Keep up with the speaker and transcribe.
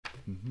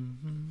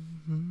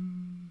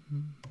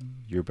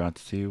You're about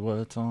to see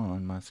what's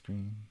on my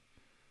screen.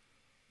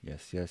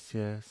 Yes, yes,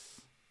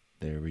 yes.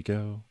 There we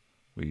go.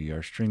 We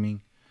are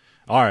streaming.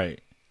 All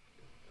right.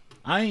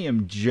 I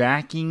am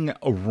jacking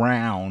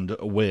around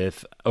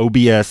with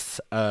OBS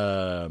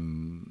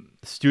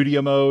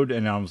studio mode,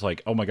 and I was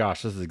like, oh my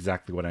gosh, this is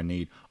exactly what I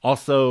need.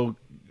 Also,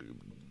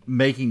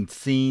 making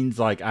scenes,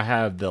 like I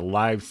have the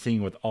live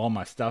scene with all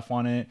my stuff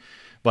on it,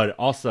 but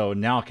also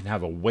now I can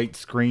have a wait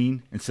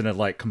screen instead of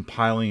like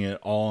compiling it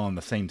all on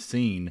the same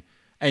scene.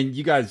 And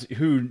you guys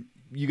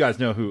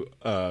know who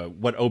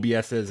what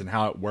OBS is and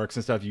how it works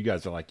and stuff, you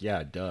guys are like,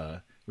 yeah, duh,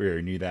 we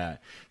already knew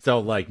that. So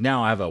like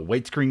now I have a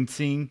wait screen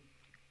scene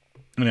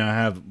and I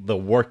have the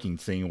working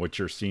scene, which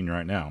you're seeing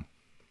right now.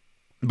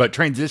 But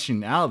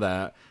transitioning out of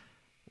that,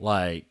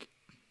 like,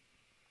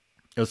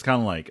 it was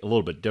kind of like a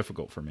little bit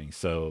difficult for me.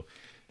 So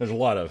there's a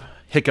lot of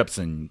hiccups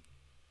and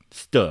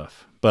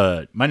stuff.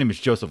 But my name is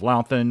Joseph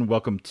Louthan.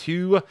 Welcome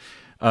to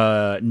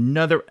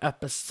another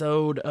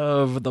episode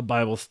of the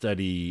Bible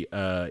study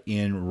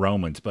in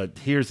Romans. But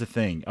here's the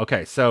thing.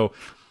 Okay, so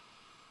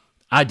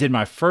I did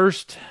my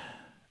first,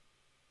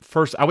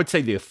 I would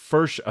say the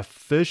first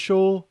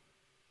official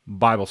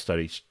Bible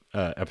study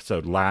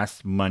episode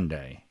last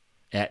Monday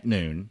at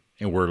noon.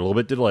 And we're a little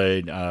bit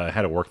delayed. I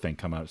had a work thing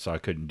come up, so I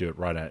couldn't do it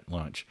right at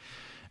lunch.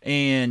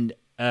 And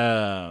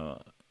I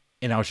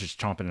was just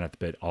chomping at the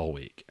bit all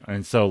week.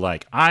 And so,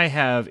 like,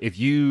 if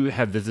you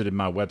have visited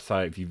my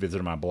website, if you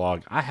visited my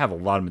blog, I have a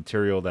lot of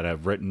material that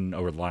I've written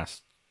over the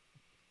last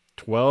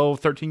 12,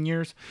 13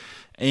 years.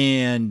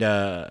 And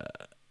I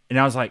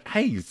was like,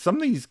 hey, some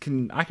of these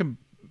I can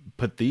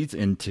put these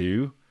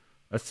into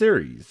a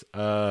series.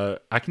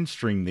 I can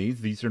stream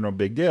these. These are no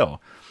big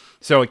deal.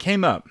 So it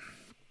came up.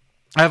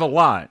 I have a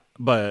lot,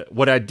 but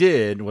what I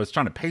did was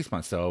trying to pace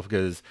myself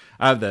because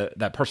I have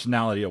that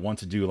personality that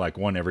wants to do like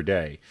one every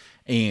day.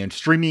 And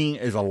streaming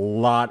is a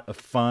lot of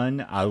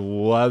fun. I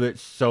love it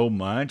so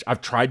much. I've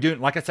tried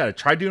doing, like I said, I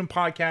tried doing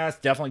podcasts,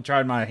 definitely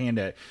tried my hand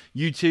at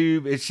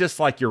YouTube. It's just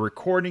like you're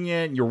recording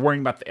it, you're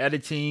worrying about the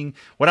editing.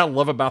 What I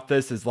love about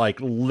this is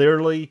like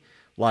literally,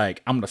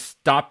 like I'm going to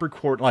stop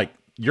recording, like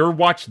you're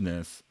watching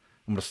this.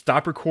 I'm going to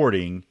stop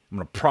recording. I'm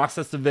going to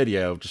process the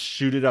video, just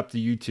shoot it up to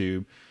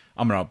YouTube.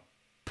 I'm going to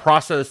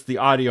process the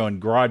audio in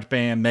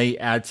GarageBand, may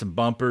add some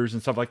bumpers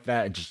and stuff like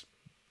that, and just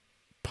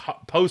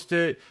post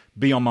it,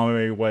 be on my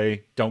merry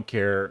way, don't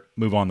care,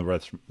 move on the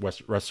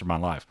rest of my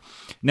life.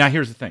 Now,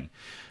 here's the thing.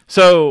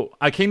 So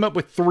I came up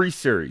with 3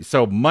 series.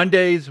 So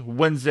Mondays,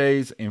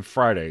 Wednesdays, and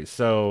Fridays.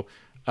 So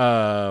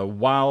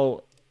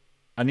while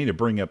I need to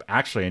bring up,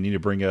 I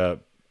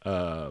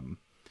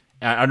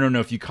don't know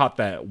if you caught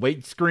that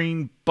wait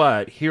screen,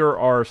 but here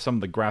are some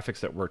of the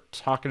graphics that we're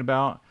talking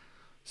about.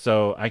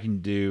 So I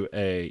can do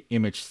a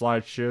image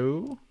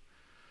slideshow.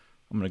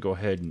 I'm going to go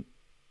ahead and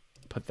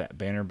put that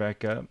banner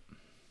back up.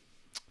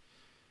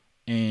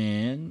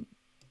 And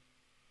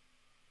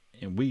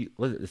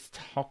let's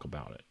talk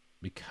about it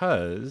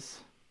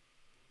because,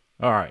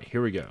 all right,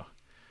 here we go.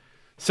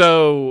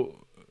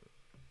 So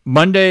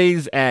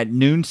Mondays at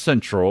noon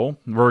Central,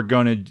 we're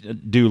going to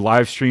do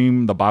live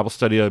stream the Bible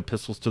study of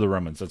Epistles to the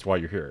Romans. That's why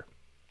you're here.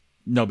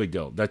 No big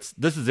deal. This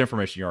is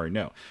information you already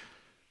know.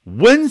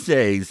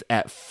 Wednesdays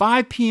at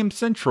 5 p.m.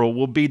 Central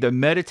will be the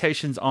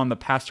meditations on the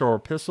pastoral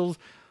epistles.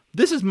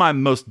 This is my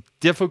most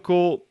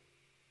difficult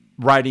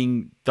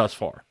writing thus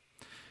far.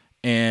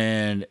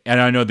 And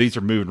I know these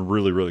are moving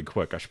really, really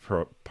quick. I should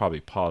probably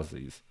pause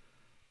these.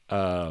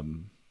 I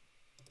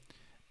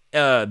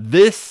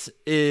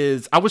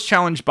was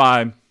challenged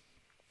by,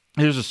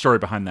 here's a story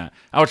behind that.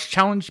 I was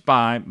challenged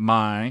by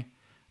my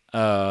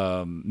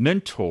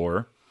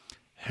mentor,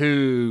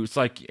 who's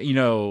like,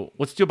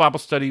 let's do a Bible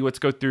study. Let's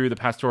go through the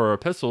pastoral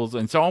epistles.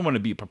 And so I want to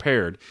be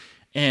prepared.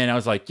 And I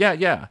was like,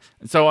 yeah.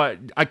 And so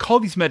I call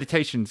these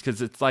meditations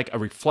because it's like a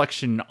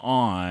reflection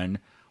on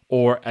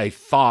or a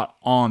thought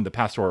on the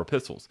pastoral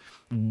epistles.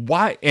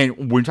 Why? And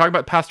when we're talking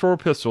about pastoral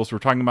epistles, we're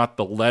talking about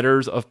the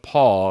letters of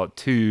Paul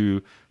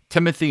to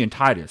Timothy and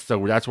Titus.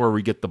 So that's where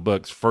we get the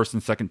books 1st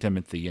and 2nd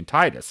Timothy and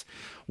Titus.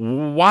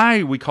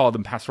 Why we call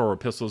them pastoral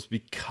epistles?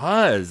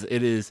 Because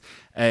it is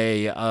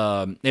a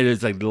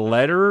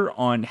letter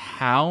on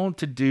how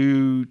to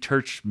do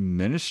church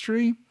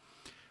ministry,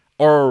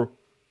 or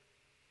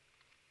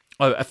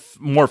a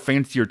more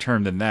fancier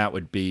term than that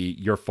would be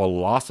your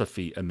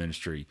philosophy of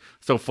ministry.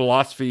 So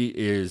philosophy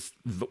is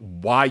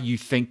why you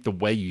think the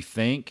way you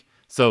think.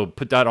 So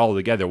put that all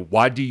together.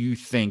 Why do you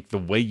think the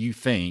way you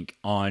think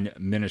on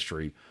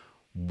ministry?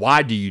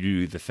 Why do you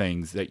do the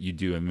things that you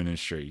do in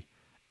ministry?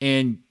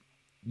 And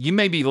you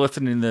may be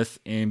listening to this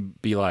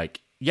and be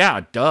like, yeah,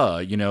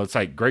 duh. It's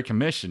like Great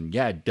Commission.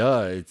 Yeah,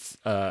 duh. It's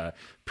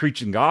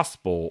preaching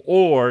gospel,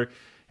 or,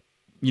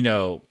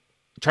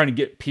 trying to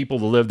get people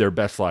to live their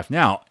best life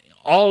now.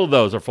 All of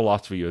those are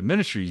philosophy of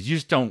ministries. You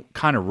just don't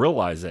kind of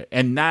realize it.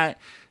 And that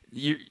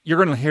you're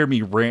going to hear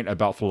me rant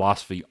about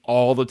philosophy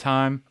all the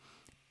time.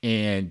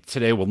 And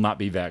today will not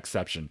be that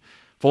exception.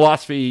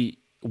 Philosophy,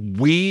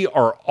 we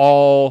are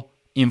all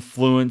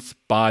influenced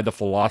by the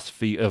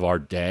philosophy of our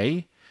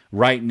day.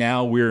 right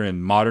now we're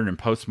in modern and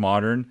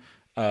postmodern.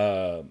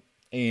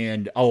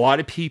 And a lot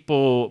of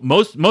people,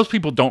 most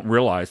people don't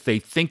realize they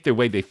think the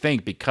way they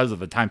think because of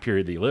the time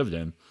period they lived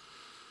in.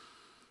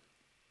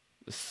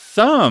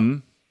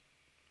 Some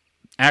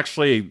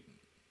actually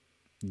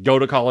go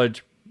to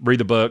college, read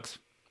the books,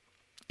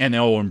 and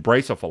they'll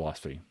embrace a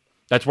philosophy.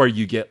 That's where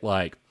you get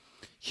like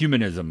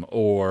humanism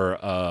or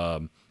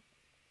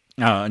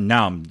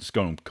now I'm just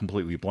going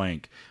completely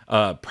blank.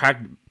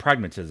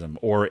 Pragmatism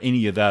or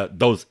any of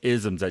those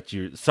isms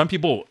that some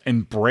people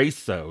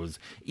embrace those,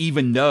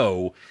 even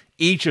though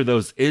each of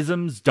those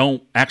isms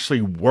don't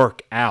actually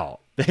work out.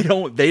 They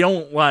don't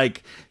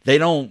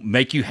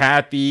make you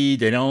happy.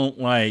 They don't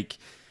like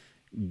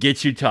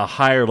get you to a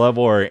higher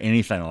level or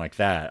anything like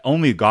that.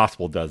 Only the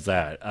gospel does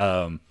that.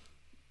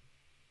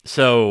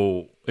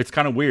 So it's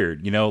kind of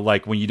weird,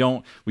 like when we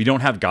don't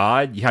have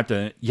God, you have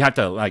to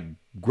like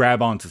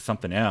grab onto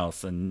something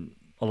else. And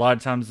a lot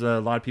of times, a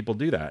lot of people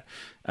do that.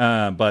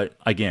 But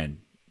again,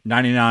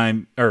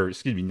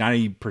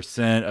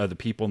 90% of the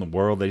people in the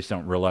world, they just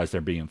don't realize they're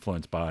being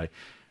influenced by,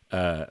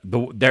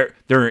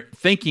 they're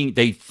thinking,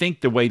 they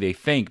think the way they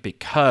think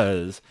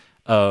because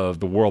of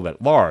the world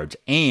at large.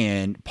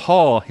 And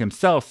Paul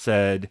himself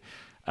said,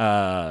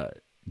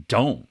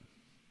 don't.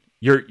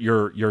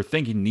 Your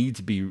thinking needs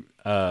to be,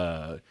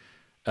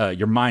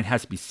 your mind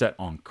has to be set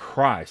on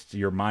Christ.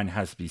 Your mind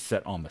has to be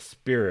set on the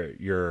Spirit.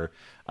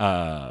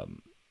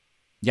 Don't.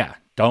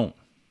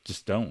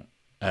 Just don't.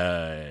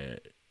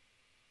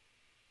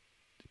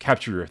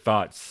 Capture your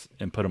thoughts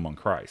and put them on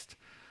Christ.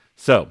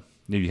 So,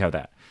 there you have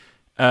that.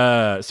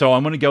 So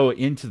I'm going to go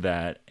into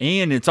that.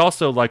 And it's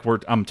also like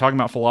I'm talking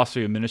about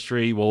philosophy of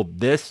ministry. Well,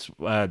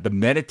 the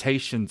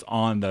meditations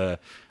on 1st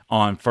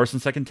and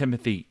 2nd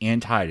Timothy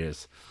and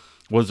Titus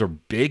was a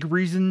big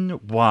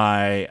reason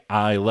why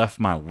I left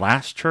my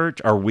last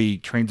church, or we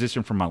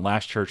transitioned from my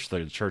last church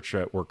to the church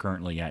that we're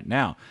currently at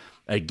now.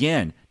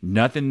 Again,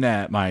 nothing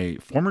that my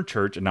former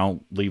church, and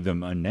I'll leave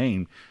them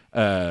unnamed,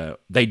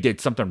 they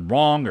did something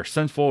wrong or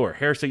sinful or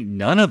heresy.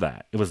 None of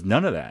that. It was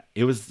none of that.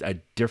 It was a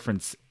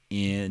difference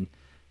in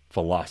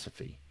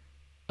philosophy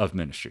of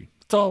ministry.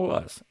 That's all it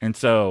was. And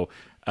so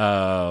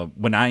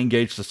when I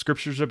engaged the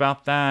scriptures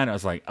about that, I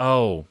was like,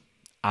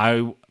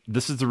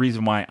 this is the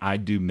reason why I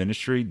do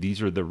ministry.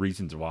 These are the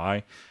reasons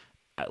why.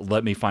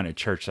 Let me find a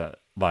church that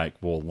like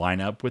will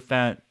line up with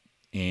that.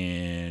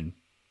 And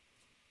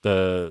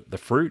the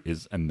fruit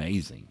is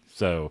amazing.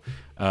 So,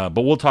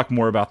 but we'll talk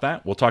more about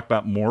that. We'll talk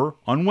about more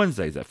on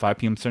Wednesdays at 5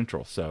 p.m.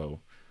 Central.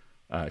 So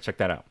check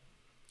that out.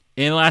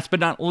 And last but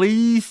not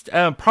least,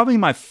 probably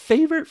my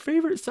favorite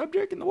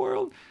subject in the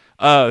world,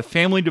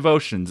 family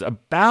devotions. I'm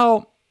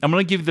going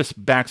to give you this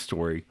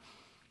backstory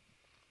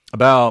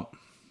about,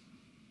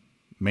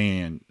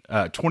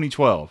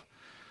 2012.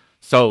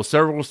 So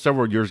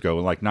several years ago,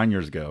 like 9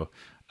 years ago,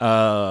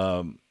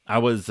 I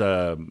was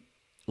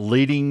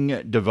leading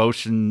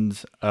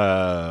devotions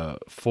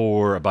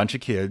for a bunch of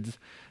kids,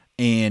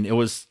 and it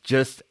was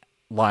just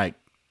like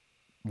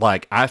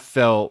I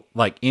felt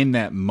like in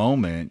that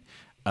moment,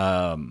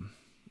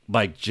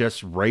 like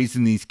just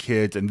raising these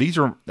kids. And these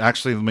are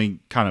actually, let me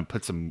kind of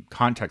put some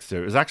context to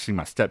it. It was actually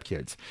my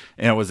stepkids,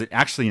 and it was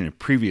actually in a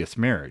previous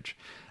marriage.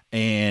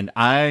 And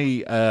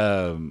I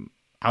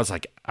was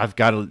like, I've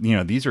got to,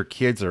 these are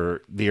kids,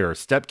 they are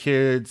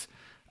stepkids.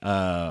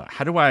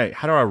 How do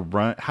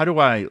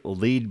I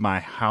lead my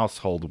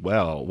household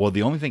well? Well,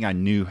 the only thing I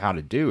knew how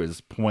to do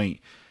is point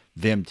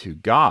them to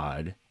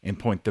God and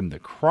point them to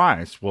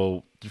Christ.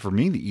 Well, for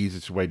me, the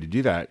easiest way to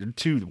do that,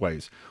 two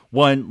ways.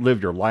 One,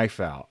 live your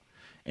life out.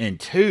 And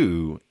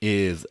two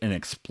is an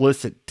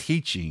explicit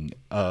teaching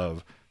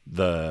of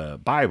the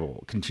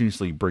Bible,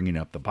 continuously bringing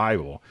up the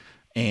Bible.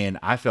 And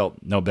I felt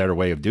no better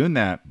way of doing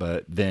that,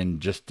 but then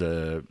just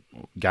to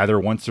gather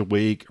once a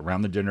week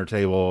around the dinner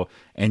table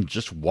and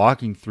just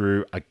walking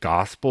through a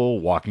gospel,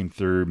 walking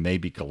through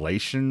maybe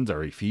Galatians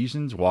or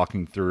Ephesians,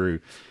 walking through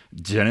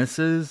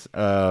Genesis.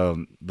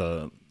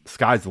 The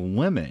sky's the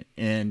limit.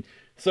 And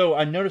so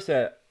I noticed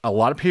that a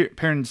lot of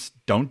parents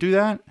don't do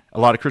that. A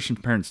lot of Christian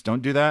parents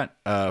don't do that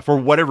for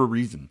whatever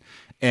reason.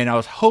 And I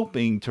was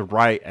hoping to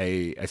write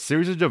a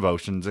series of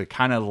devotions that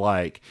kind of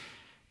like,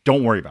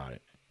 don't worry about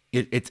it.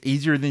 It's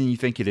easier than you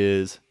think it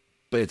is,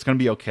 but it's going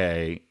to be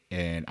okay.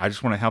 And I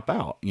just want to help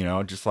out,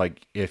 just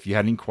like if you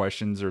had any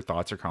questions or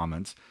thoughts or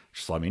comments,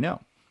 just let me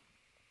know.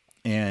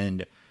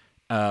 And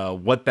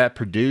what that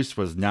produced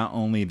was not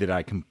only did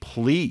I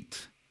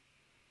complete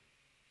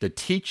the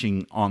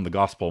teaching on the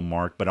Gospel of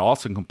Mark, but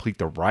also complete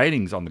the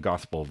writings on the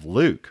Gospel of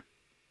Luke.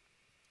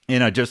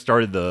 And I just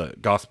started the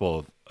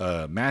Gospel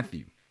of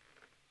Matthew.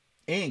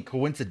 And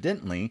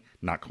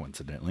not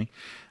coincidentally,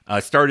 I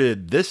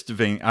started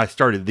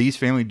these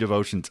family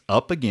devotions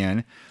up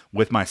again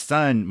with my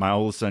son, my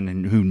oldest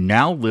son, who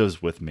now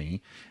lives with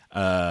me.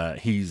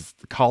 He's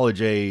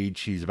college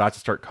age. He's about to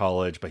start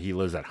college, but he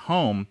lives at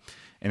home.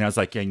 And I was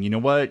like, and you know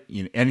what?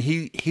 And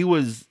he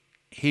was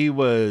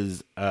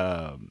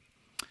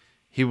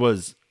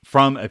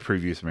from a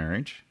previous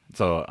marriage.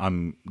 So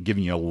I'm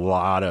giving you a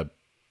lot of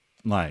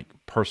like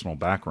personal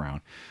background.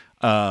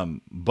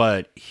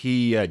 But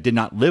he did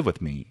not live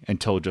with me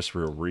until just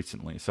real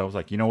recently. So I was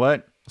like, you know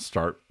what?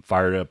 Start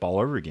fired up all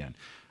over again.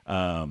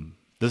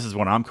 This is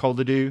what I'm called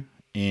to do,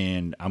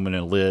 and I'm going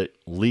to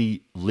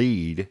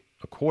lead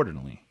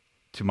accordingly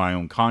to my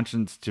own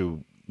conscience,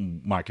 to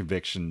my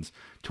convictions,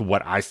 to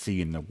what I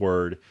see in the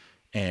Word,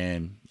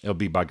 and it'll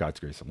be by God's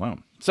grace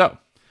alone. So,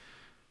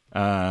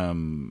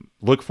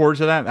 look forward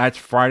to that. That's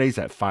Fridays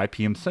at 5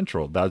 p.m.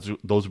 Central. Those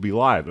will be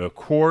live. Of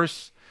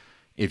course,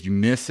 if you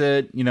miss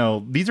it,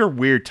 these are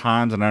weird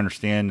times, and I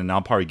understand, and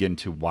I'll probably get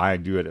into why I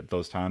do it at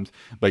those times.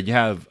 But you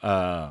have,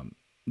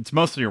 it's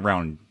mostly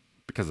around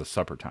because of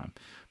supper time.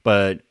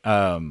 But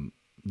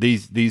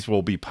these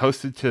will be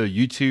posted to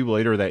YouTube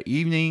later that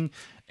evening,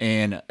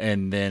 and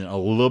then a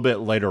little bit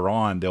later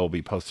on they'll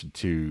be posted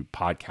to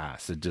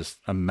podcasts. It's just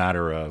a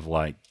matter of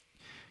like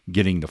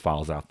getting the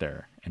files out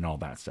there and all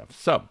that stuff.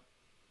 So,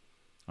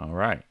 all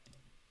right.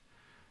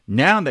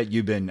 Now that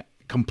you've been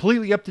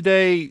completely up to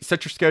date,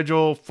 set your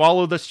schedule,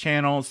 follow this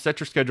channel, set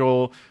your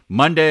schedule.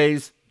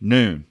 Mondays,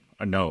 noon.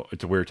 No,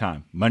 it's a weird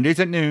time. Mondays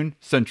at noon,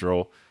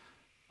 Central.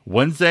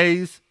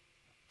 Wednesdays,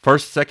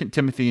 1st, 2nd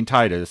Timothy, and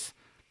Titus.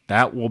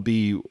 That will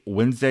be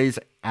Wednesdays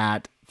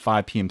at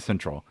 5 p.m.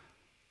 Central.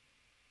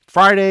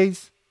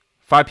 Fridays,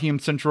 5 p.m.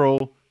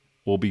 Central,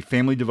 will be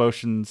family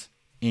devotions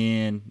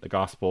in the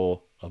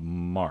Gospel of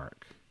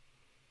Mark.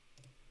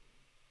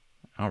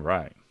 All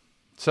right.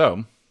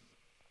 So,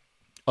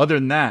 other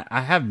than that,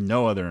 I have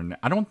no other.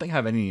 I don't think I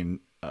have any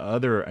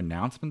other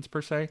announcements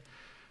per se.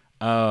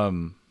 Let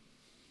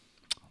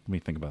me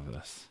think about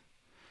this.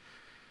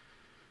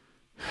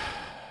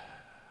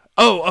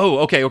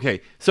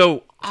 Okay.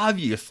 So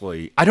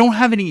obviously, I don't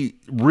have any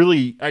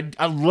really.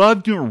 I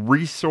love doing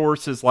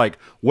resources. Like,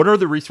 what are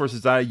the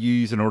resources I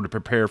use in order to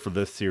prepare for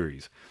this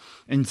series?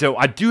 And so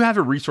I do have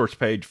a resource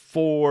page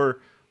for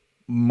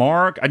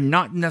Mark,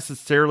 not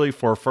necessarily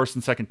for 1st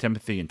and 2nd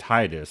Timothy and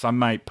Titus. I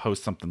might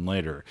post something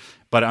later,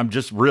 but I'm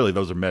just really,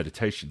 those are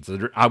meditations.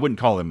 I wouldn't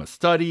call them a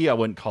study. I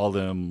wouldn't call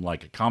them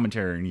like a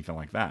commentary or anything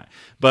like that.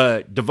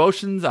 But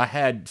devotions, I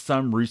had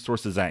some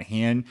resources at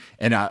hand,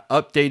 and I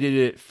updated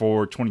it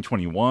for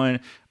 2021.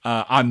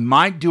 I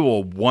might do a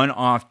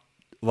one-off,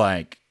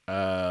 like,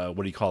 what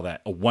do you call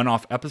that? A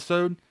one-off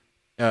episode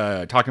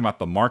talking about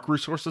the Mark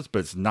resources, but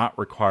it's not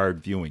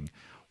required viewing.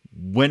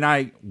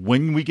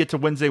 When we get to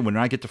Wednesday, when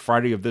I get to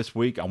Friday of this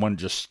week, I want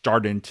to just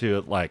start into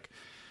it like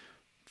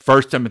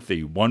 1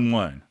 Timothy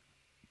 1:1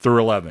 through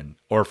 11,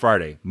 or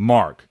Friday,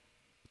 Mark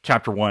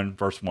chapter 1,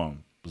 verse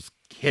 1. Just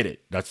hit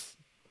it.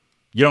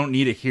 You don't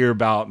need to hear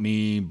about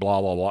me,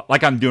 blah, blah, blah,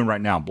 like I'm doing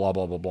right now, blah,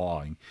 blah, blah,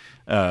 blah.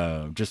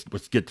 Just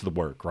let's get to the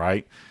work,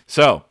 right?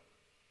 So,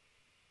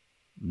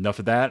 enough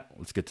of that.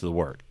 Let's get to the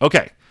work.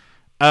 Okay.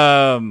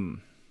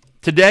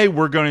 Today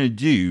we're going to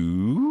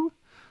do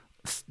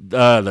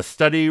the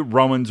study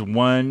Romans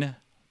 1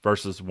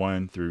 verses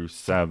 1 through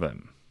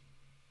 7.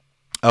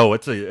 Oh,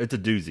 it's a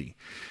doozy.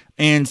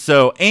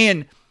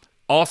 And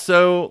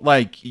also,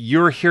 like,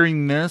 you're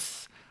hearing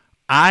this,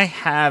 I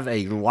have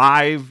a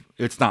live,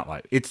 it's not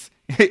live, it's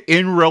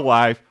in real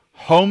life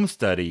home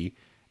study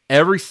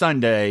every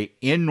Sunday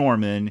in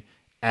Norman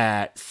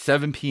at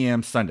 7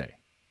 p.m. Sunday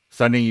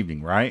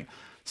evening, right?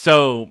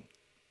 So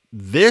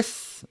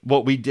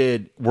what we're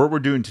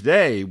doing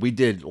today, we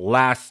did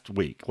last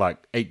week, like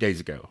 8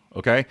 days ago.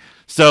 Okay.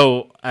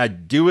 So I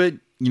do it,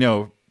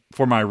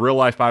 for my real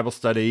life Bible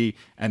study.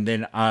 And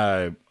then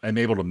I am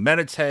able to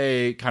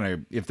meditate, kind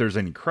of, if there's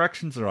any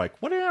corrections, they're like,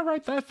 what did I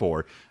write that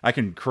for? I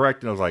can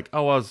correct. And I was like, I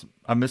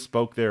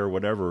misspoke there or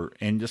whatever.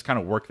 And just kind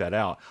of work that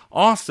out.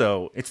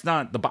 Also,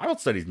 the Bible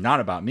study is not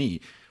about me.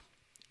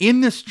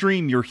 In this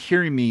stream, you're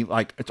hearing me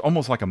like, it's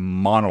almost like a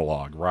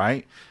monologue,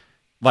 right?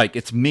 Like,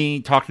 it's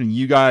me talking to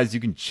you guys. You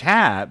can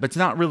chat, but it's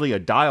not really a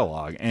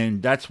dialogue.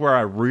 And that's where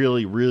I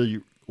really,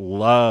 really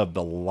love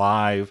the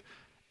live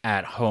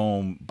at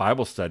home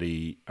Bible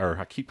study, or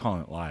I keep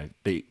calling it live,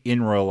 the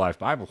in real life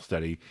Bible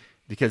study,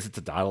 because it's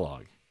a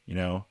dialogue.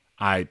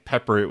 I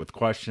pepper it with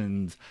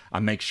questions. I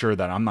make sure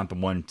that I'm not the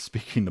one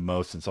speaking the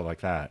most and stuff like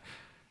that.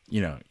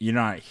 You're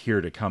not here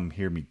to come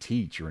hear me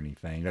teach or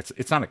anything.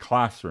 It's not a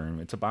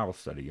classroom. It's a Bible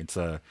study.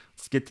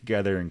 Let's get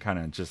together and kind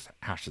of just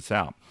hash this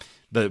out.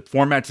 The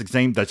format's the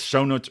same. The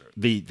show notes,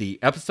 the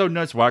episode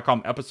notes, what I call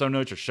them episode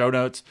notes or show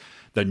notes,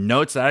 the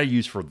notes that I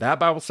use for that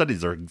Bible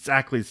studies are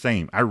exactly the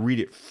same. I read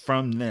it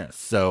from this.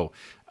 So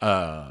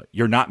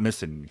you're not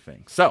missing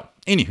anything. So,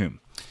 anywho,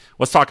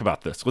 let's talk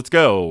about this. Let's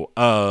go.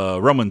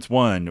 Romans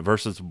 1,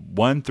 verses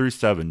 1 through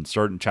 7,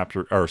 start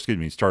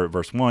at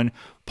verse 1.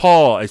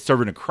 Paul, a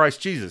servant of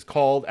Christ Jesus,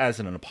 called as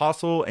an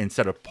apostle and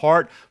set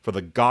apart for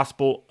the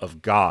gospel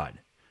of God,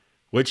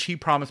 which he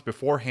promised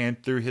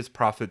beforehand through his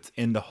prophets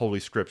in the Holy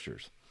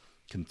Scriptures,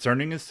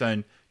 concerning his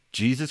Son,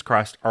 Jesus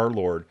Christ our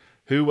Lord,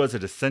 who was a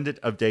descendant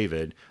of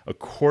David,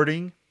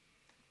 according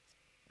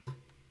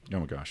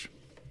to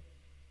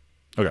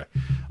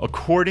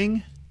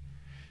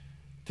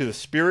the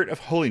Spirit of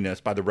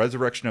holiness by the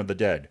resurrection of the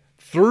dead.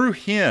 Through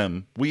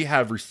him we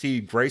have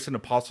received grace and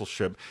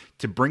apostleship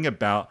to bring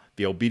about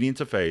the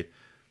obedience of faith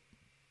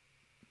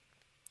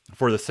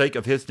for the sake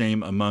of his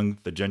name among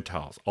the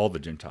Gentiles, all the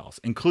Gentiles,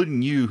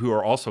 including you who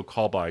are also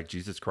called by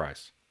Jesus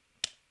Christ.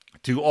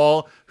 To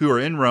all who are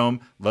in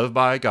Rome, loved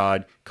by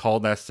God,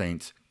 called as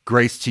saints,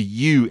 grace to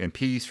you and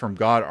peace from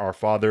God our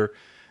Father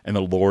and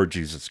the Lord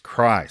Jesus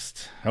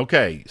Christ.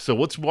 Okay, so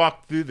let's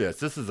walk through this.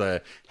 This is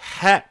a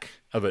heck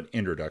of an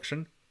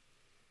introduction.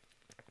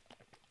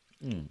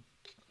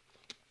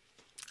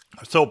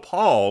 So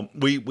Paul,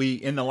 we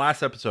in the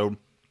last episode,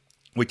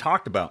 we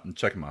talked about, and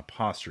checking my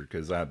posture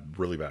because I have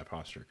really bad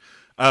posture.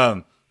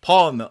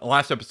 Paul, in the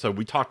last episode,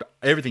 we talked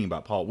everything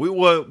about Paul.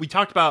 We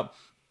talked about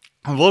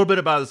a little bit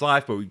about his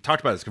life, but we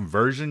talked about his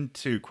conversion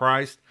to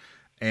Christ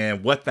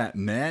and what that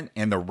meant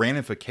and the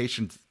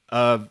ramifications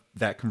of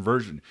that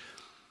conversion.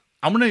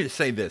 I'm going to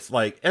say this,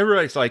 like,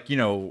 everybody's like, you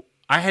know,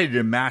 I had a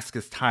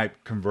Damascus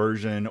type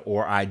conversion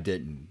or I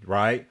didn't,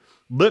 right?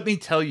 Let me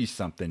tell you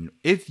something.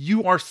 If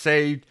you are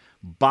saved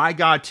by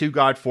God, to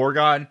God, for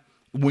God,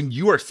 when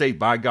you are saved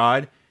by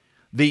God,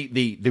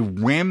 the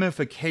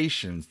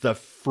ramifications, the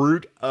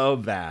fruit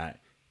of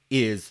that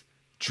is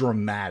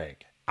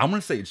dramatic. I'm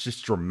going to say it's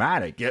just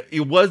dramatic.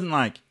 It wasn't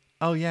like,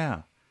 oh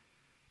yeah,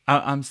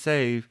 I'm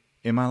saved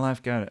and my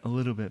life got a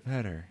little bit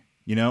better.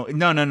 You know,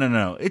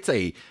 no. It's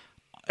a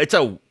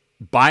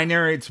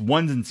binary. It's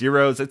ones and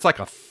zeros. It's like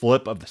a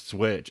flip of the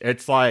switch.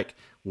 It's like,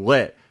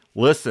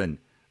 listen,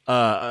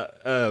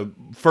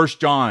 1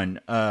 John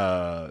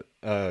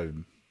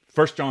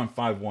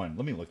 5:1.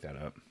 Let me look that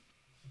up.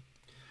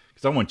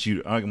 Because I want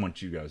you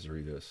guys to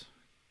read this.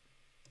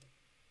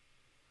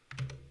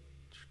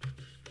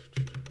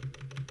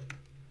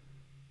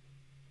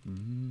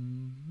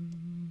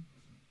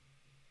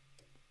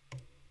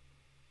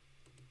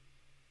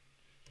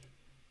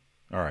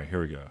 All right,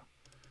 here we go.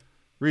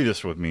 Read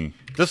this with me.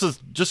 This is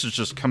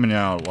just coming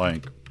out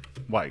like,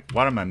 why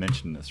am I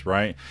mentioning this,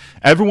 right?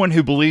 Everyone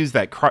who believes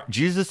that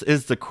Jesus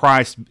is the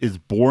Christ is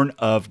born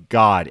of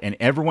God, and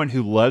everyone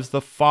who loves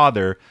the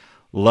Father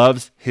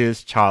loves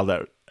his child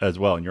as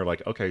well. And you're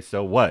like, okay,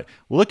 so what?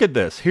 Look at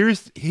this. Here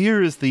is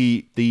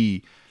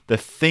the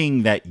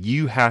thing that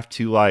you have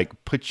to like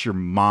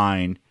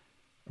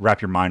wrap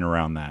your mind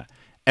around that.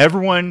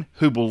 Everyone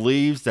who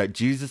believes that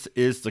Jesus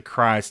is the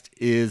Christ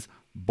is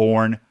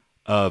born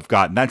of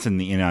God. And that's in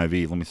the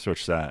NIV. Let me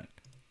switch that,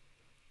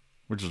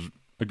 which is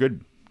a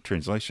good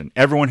translation.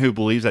 Everyone who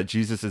believes that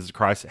Jesus is the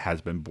Christ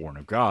has been born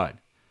of God.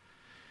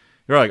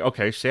 You're like,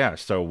 okay, so yeah,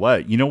 so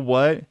what? You know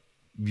what?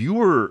 You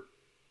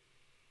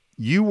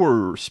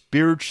were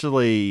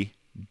spiritually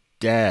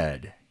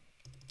dead.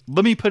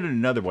 Let me put it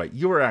another way.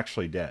 You were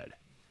actually dead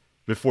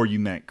before you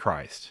met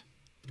Christ.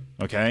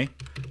 Okay?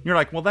 You're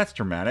like, well, that's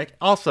dramatic.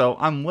 Also,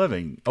 I'm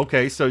living.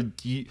 Okay, so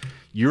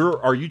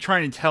are you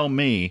trying to tell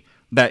me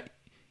that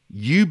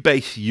you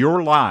base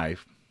your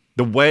life,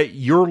 the way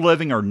you're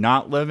living or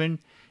not living,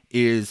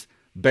 is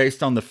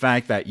based on the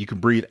fact that you can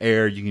breathe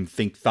air, you can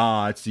think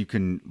thoughts,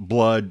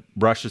 blood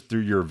rushes through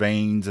your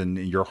veins and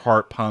your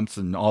heart pumps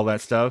and all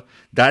that stuff?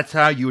 That's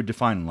how you would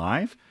define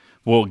life?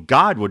 Well,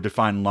 God would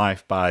define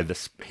life by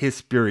his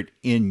spirit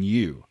in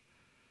you.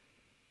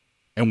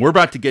 And we're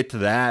about to get to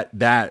that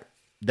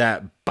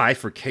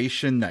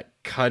bifurcation, that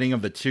cutting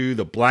of the two,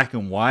 the black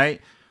and white.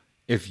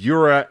 If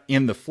you're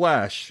in the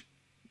flesh,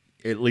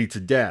 it leads to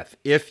death.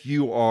 If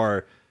you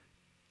are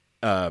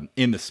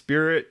in the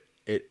spirit,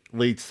 it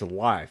leads to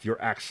life.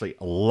 You're actually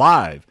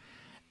alive.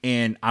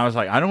 And I was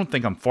like, I don't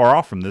think I'm far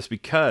off from this,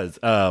 because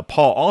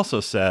Paul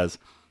also says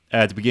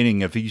at the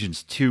beginning of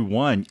Ephesians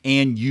 2:1,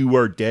 and you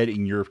were dead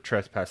in your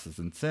trespasses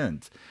and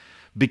sins.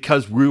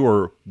 Because we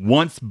were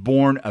once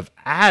born of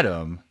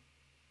Adam,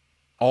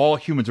 all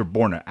humans are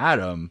born of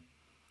Adam,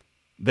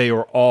 they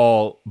are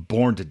all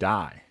born to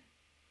die.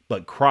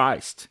 But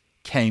Christ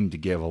came to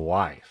give a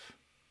life.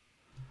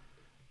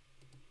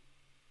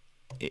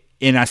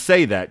 And I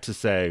say that to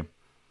say,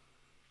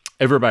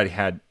 everybody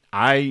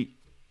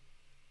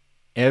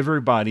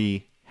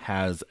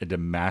has a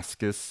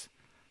Damascus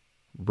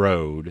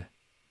Road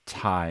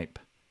type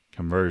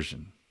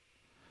conversion.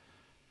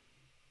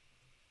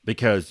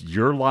 Because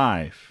your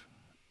life,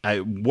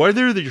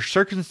 whether your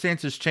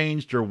circumstances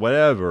changed or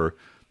whatever,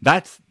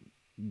 that's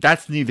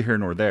neither here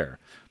nor there.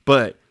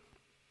 But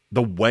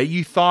the way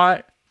you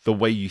thought, the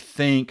way you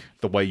think,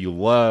 the way you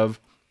love,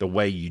 the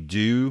way you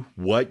do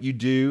what you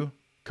do,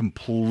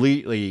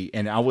 completely.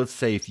 And I would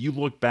say, if you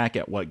look back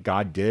at what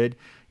God did,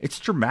 it's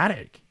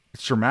dramatic.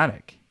 It's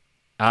dramatic.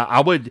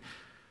 I'm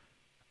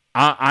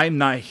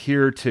not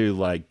here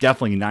to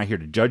definitely not here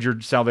to judge your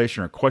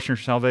salvation or question your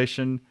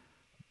salvation,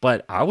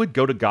 but I would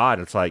go to God.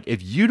 It's like,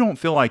 if you don't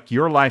feel like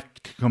your life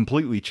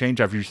completely changed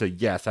after you say,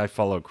 yes, I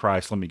follow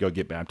Christ, let me go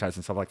get baptized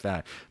and stuff like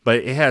that, but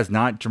it has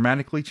not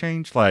dramatically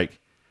changed, like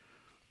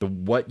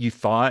what you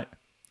thought.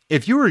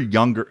 If you were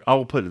younger, I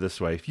will put it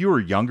this way. If you were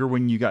younger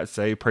when you got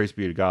saved, praise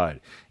be to God.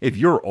 If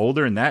you're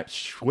older and that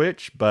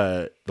switch,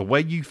 but the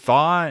way you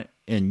thought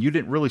and you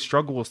didn't really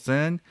struggle with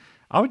sin,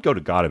 I would go to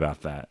God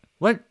about that.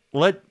 Let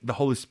the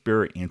Holy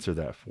Spirit answer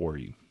that for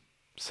you.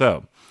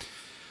 So,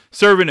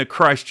 servant of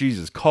Christ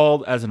Jesus,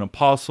 called as an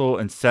apostle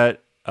and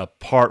set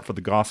apart for the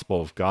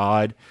gospel of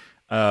God.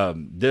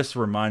 This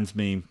reminds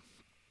me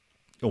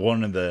of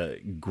one of the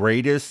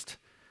greatest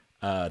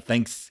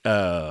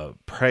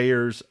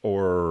prayers,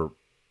 or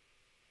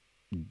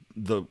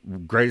the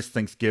greatest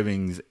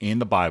thanksgivings in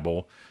the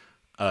Bible.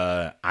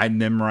 I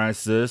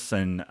memorized this,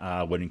 and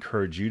I would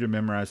encourage you to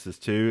memorize this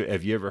too.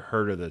 Have you ever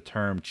heard of the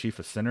term chief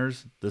of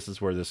sinners? This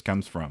is where this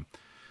comes from.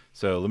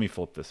 So let me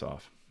flip this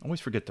off. I always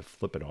forget to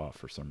flip it off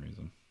for some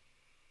reason.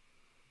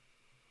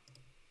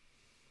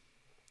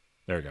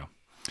 There we go.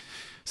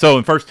 So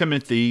in 1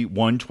 Timothy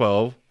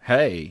 1:12,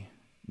 hey,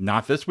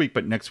 not this week,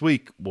 but next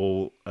week,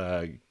 we'll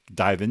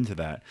dive into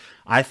that.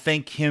 I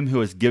thank him who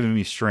has given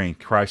me strength,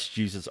 Christ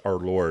Jesus our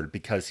Lord,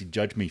 because he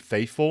judged me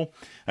faithful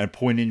and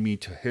appointed me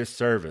to his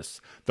service.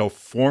 Though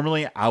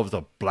formerly I was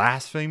a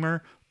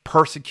blasphemer,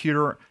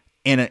 persecutor,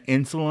 and an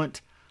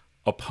insolent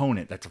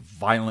opponent. That's a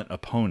violent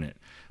opponent.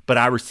 But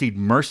I received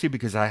mercy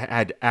because I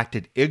had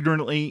acted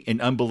ignorantly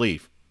in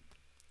unbelief.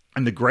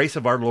 And the grace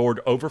of our Lord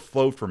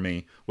overflowed for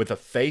me with a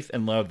faith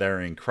and love that are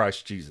in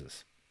Christ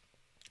Jesus.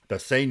 The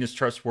saying is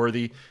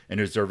trustworthy and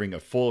deserving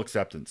of full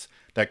acceptance,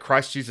 that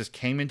Christ Jesus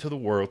came into the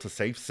world to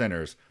save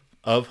sinners,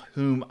 of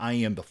whom I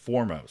am the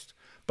foremost.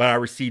 But I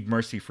received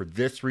mercy for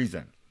this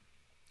reason,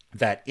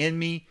 that in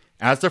me,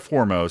 as the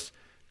foremost,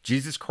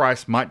 Jesus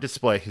Christ might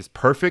display his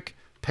perfect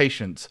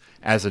patience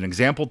as an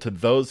example to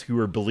those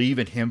who believe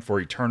in him for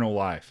eternal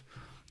life.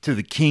 To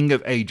the King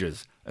of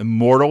ages,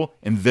 immortal,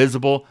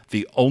 invisible,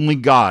 the only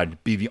God,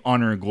 be the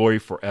honor and glory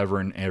forever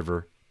and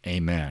ever.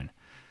 Amen.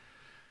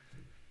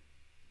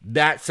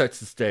 That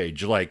sets the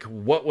stage. Like,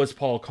 what was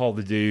Paul called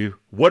to do?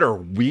 What are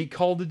we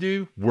called to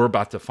do? We're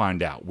about to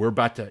find out. We're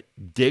about to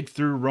dig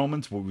through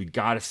Romans, but we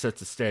got to set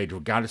the stage. We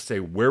got to say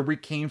where we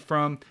came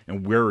from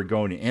and where we're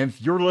going. And if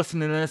you're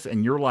listening to this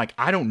and you're like,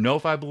 I don't know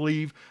if I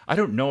believe, I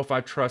don't know if I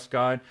trust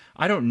God,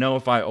 I don't know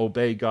if I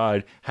obey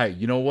God. Hey,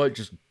 you know what?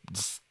 Just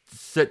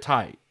sit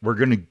tight. We're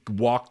going to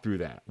walk through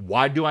that.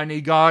 Why do I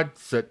need God?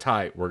 Sit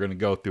tight. We're going to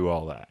go through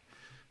all that.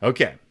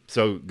 Okay.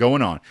 So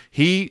going on,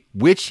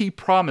 which he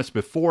promised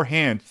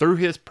beforehand through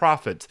his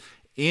prophets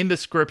in the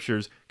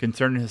scriptures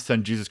concerning his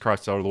son, Jesus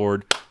Christ, our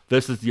Lord.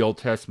 This is the Old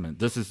Testament.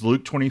 This is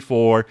Luke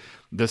 24.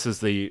 This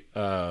is the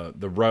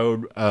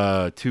road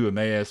to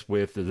Emmaus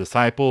with the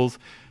disciples.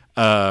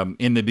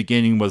 In the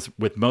beginning was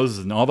with Moses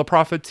and all the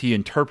prophets. He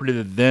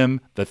interpreted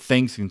them, the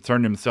things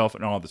concerning himself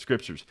in all the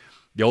scriptures.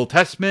 The Old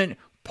Testament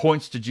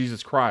points to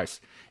Jesus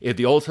Christ. If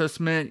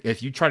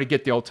you try to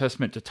get the Old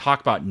Testament to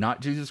talk about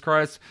not Jesus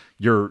Christ,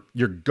 you're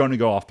going to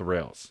go off the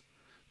rails.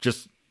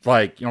 Just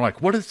like,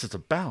 what is this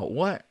about?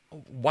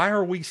 Why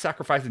are we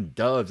sacrificing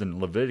doves in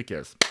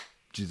Leviticus?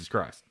 Jesus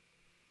Christ.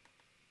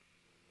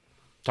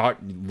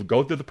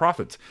 Go through the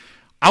prophets.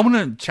 I want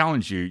to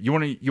challenge you. You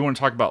want to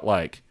talk about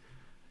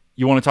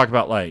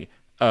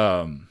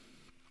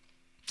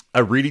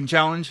a reading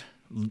challenge?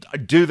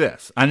 Do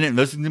this.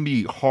 This is going to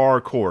be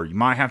hardcore. You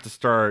might have to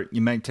start.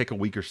 You may take a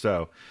week or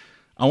so.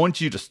 I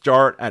want you to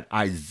start at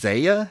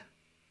Isaiah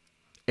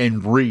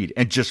and read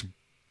and just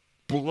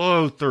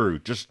blow through,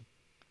 just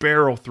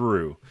barrel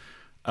through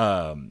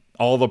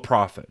all the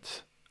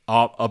prophets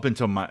up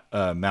until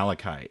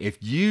Malachi.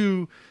 If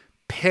you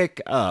pick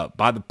up,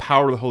 by the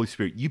power of the Holy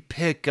Spirit, you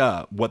pick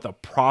up what the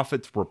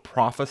prophets were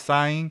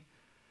prophesying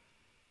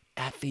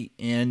at the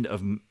end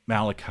of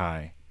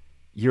Malachi,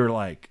 you're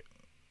like,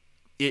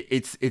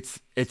 it's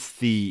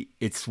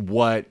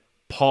what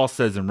Paul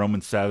says in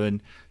Romans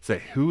 7,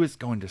 say, who is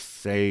going to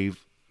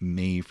save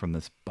me from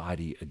this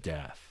body of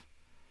death?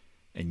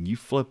 And you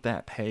flip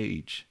that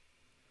page,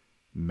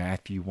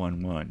 Matthew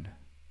 1:1.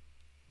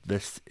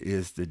 This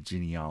is the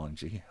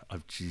genealogy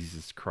of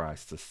Jesus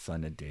Christ, the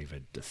son of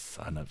David, the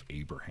son of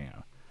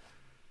Abraham.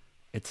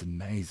 It's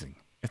amazing.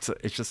 It's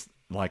just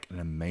like an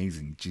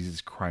amazing.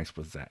 Jesus Christ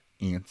was that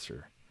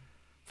answer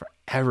for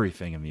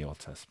everything in the Old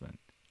Testament.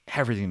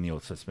 Everything in the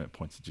Old Testament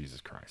points to Jesus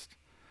Christ.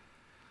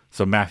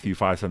 So Matthew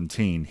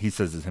 5:17, he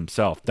says it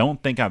himself,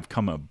 don't think I've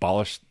come to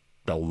abolish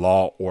the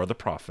law or the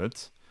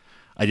prophets.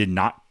 I did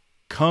not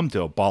come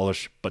to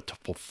abolish, but to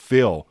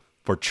fulfill.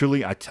 For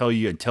truly I tell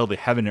you, until the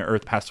heaven and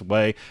earth pass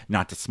away,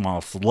 not the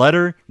smallest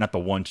letter, not the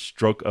one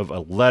stroke of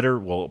a letter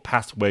will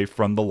pass away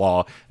from the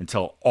law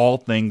until all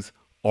things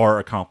are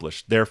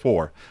accomplished.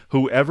 Therefore,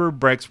 whoever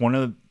breaks one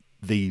of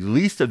the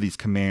least of these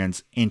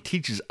commands and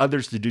teaches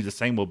others to do the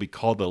same will be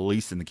called the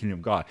least in the kingdom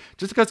of God.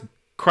 Just because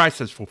Christ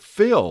has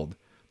fulfilled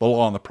the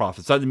law and the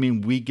prophets doesn't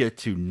mean we get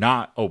to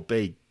not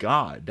obey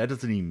God. That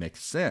doesn't even make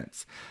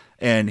sense.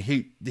 And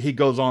he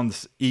goes on,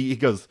 he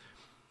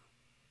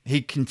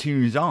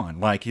continues on.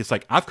 Like, he's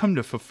like, I've come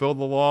to fulfill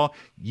the law.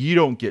 You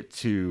don't get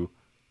to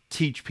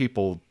teach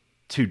people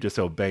to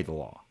disobey the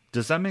law.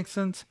 Does that make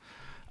sense?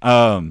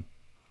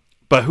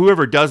 But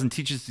whoever does and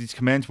teaches these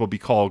commands will be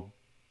called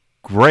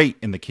great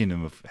in the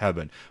kingdom of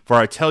heaven. For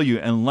I tell you,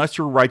 unless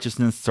your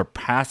righteousness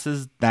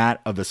surpasses that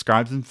of the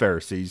scribes and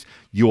Pharisees,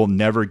 you will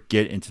never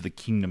get into the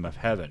kingdom of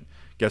heaven.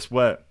 Guess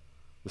what?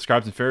 The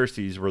scribes and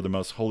Pharisees were the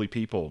most holy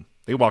people.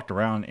 They walked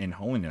around in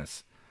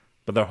holiness.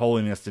 but their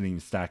holiness didn't even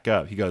stack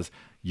up. He goes,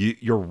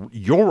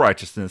 your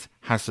righteousness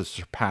has to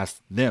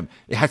surpass them.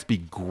 It has to be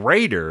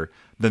greater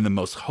than the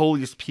most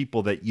holiest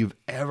people that you've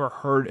ever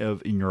heard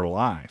of in your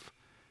life.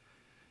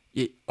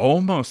 It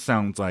almost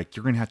sounds like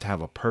you're going to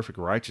have a perfect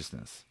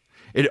righteousness.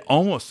 It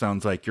almost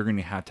sounds like you're going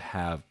to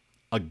have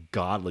a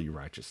godly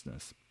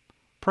righteousness.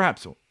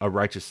 Perhaps a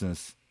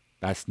righteousness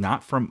that's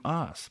not from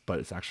us, but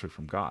it's actually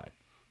from God.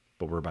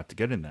 But we're about to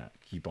get in that.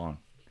 Keep on.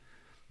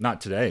 Not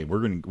today. We're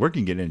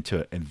gonna get into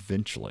it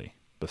eventually,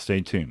 but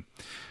stay tuned.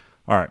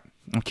 All right,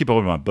 I'll keep up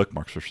with my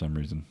bookmarks for some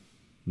reason.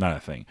 Not a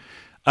thing.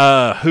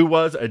 Who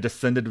was a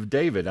descendant of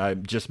David? I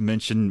just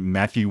mentioned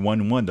Matthew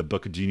 1:1, the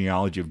book of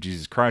genealogy of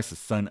Jesus Christ, the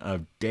son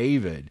of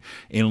David.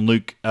 In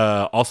Luke,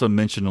 also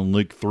mentioned in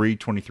Luke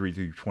 3:23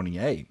 through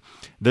 28.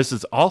 This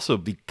is also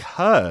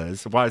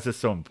because, why is this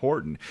so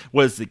important?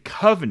 Was the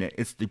covenant?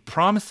 It's the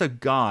promise of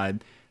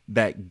God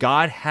that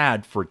God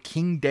had for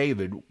King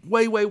David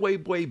way, way, way,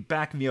 way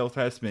back in the Old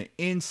Testament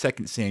in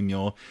 2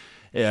 Samuel.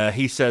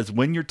 He says,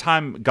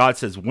 God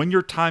says, when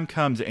your time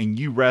comes and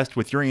you rest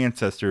with your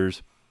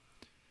ancestors.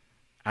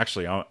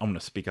 Actually, I'm going to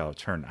speak out of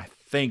turn. I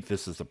think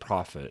this is the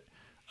prophet,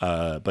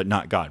 but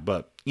not God.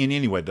 But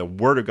anyway, the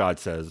word of God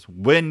says,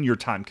 when your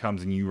time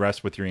comes and you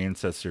rest with your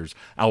ancestors,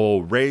 I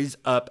will raise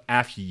up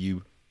after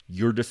you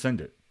your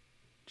descendant,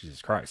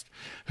 Jesus Christ,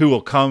 who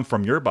will come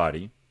from your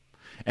body,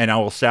 and I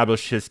will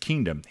establish his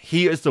kingdom.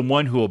 He is the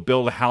one who will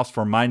build a house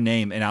for my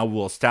name, and I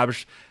will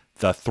establish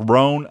the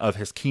throne of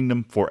his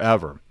kingdom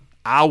forever.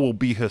 I will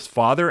be his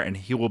father, and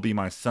he will be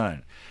my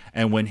son.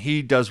 And when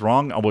he does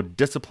wrong, I will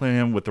discipline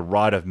him with the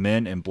rod of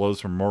men and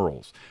blows from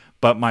mortals.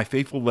 But my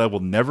faithful love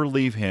will never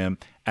leave him,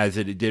 as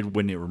it did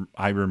when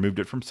I removed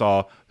it from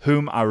Saul,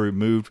 whom I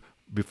removed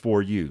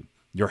before you.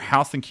 Your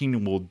house and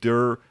kingdom will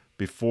endure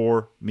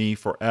before me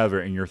forever,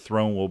 and your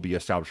throne will be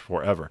established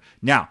forever.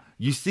 Now,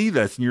 you see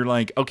this, and you're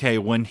like, okay,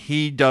 when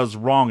he does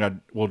wrong, I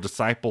will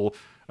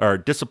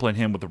discipline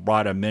him with the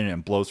rod of men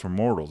and blows from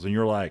mortals. And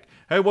you're like,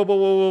 hey, whoa, whoa,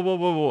 whoa, whoa, whoa,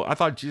 whoa, whoa. I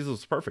thought Jesus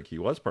was perfect. He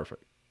was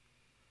perfect.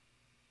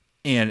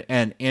 And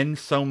in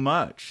so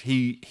much,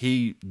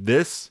 the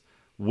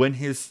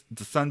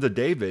sons of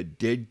David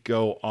did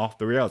go off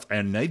the rails,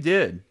 and they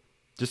did.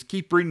 Just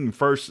keep reading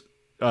first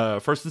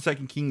and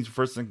second Kings,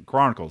 first and second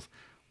Chronicles,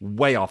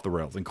 way off the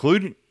rails,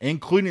 including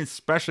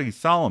especially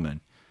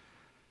Solomon.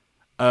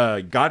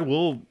 God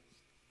will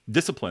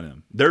discipline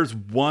him. There's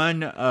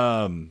one.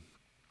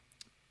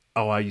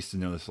 I used to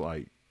know this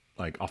like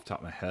off the top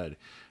of my head.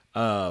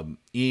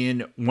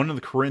 In one of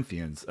the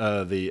Corinthians,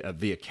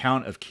 the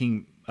account of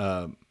King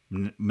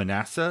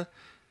Manasseh,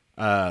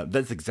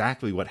 that's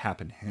exactly what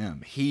happened to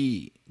him.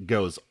 He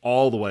goes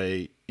all the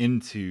way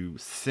into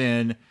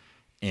sin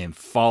and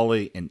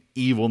folly and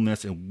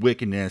evilness and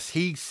wickedness.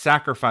 He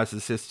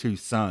sacrifices his two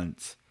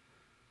sons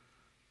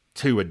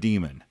to a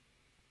demon,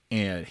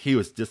 and he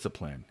was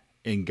disciplined,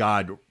 and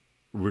God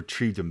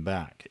retrieved him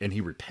back, and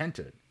he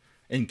repented.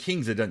 In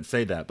Kings, it doesn't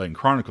say that, but in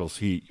Chronicles,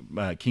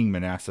 King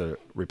Manasseh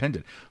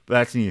repented. But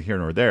that's neither here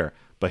nor there.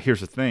 But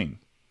here's the thing.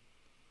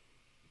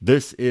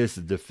 This is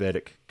the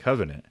Davidic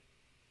covenant.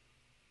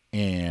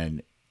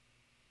 And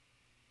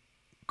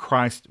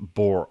Christ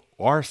bore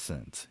our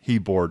sins. He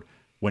bore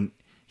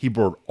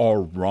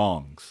our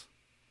wrongs.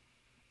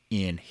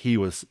 And he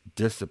was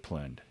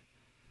disciplined.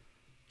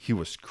 He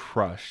was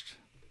crushed.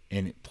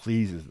 And it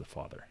pleases the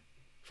Father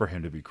for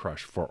him to be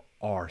crushed for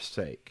our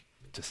sake,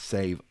 to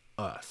save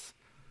us,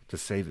 to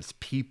save his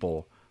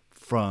people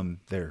from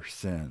their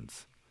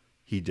sins.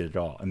 He did it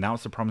all. And that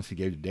was the promise he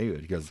gave to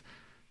David. He goes,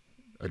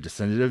 a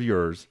descendant of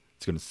yours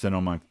is going to sit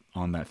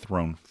on that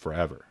throne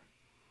forever.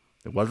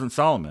 It wasn't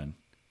Solomon.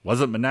 It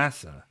wasn't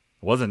Manasseh.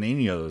 It wasn't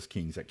any of those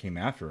kings that came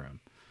after him.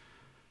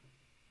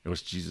 It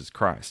was Jesus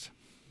Christ.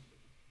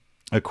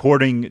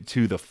 According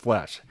to the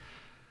flesh.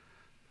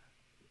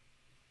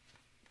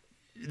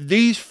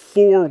 These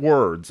four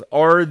words,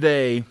 are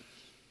they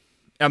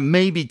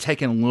maybe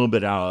taken a little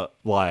bit out,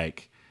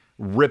 like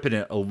ripping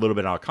it a little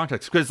bit out of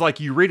context? Because like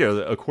you read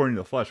it according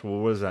to the flesh, well,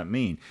 what does that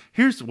mean?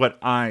 Here's what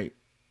I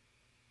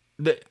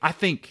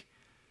think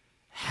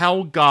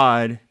how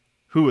God,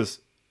 who is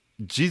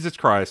Jesus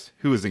Christ,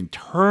 who is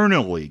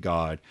eternally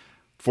God,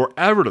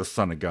 forever the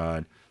Son of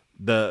God,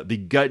 the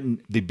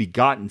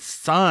begotten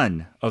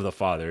Son of the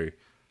Father,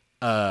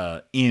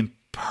 in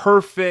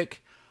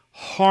perfect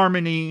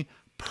harmony,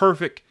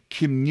 perfect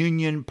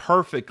communion,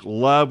 perfect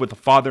love with the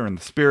Father and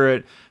the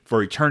Spirit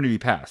for eternity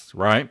past,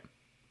 right?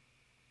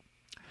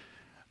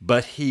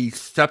 But he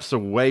steps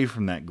away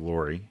from that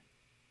glory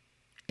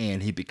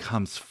and he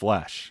becomes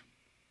flesh.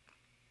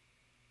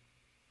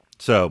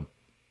 So,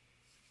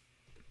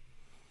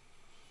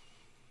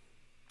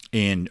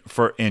 in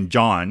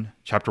John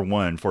chapter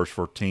 1, verse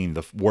 14,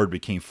 the Word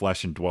became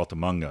flesh and dwelt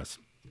among us.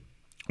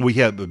 We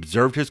have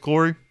observed his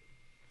glory,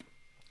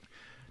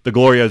 the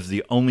glory of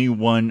the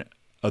one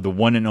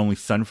and only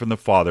Son from the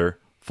Father,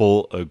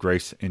 full of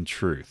grace and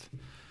truth.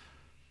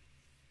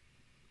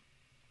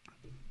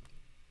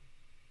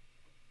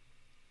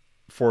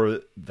 For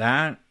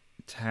that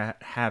to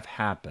have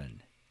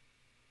happened,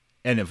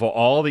 And for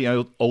all the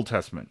Old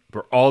Testament,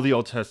 for all the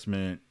Old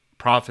Testament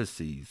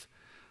prophecies,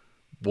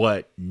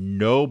 what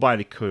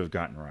nobody could have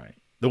gotten right.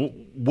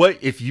 What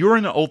if you're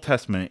in the Old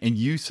Testament and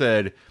you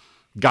said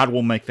God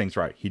will make things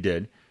right? He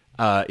did.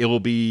 It will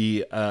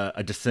be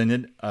a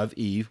descendant of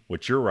Eve,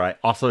 which you're right.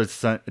 Also a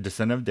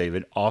descendant of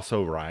David,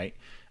 also right.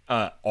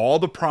 All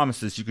the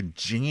promises you can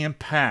jam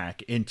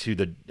pack into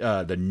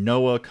the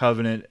Noah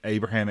covenant,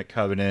 Abrahamic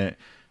covenant,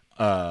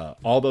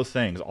 all those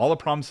things, all the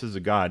promises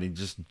of God, and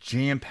just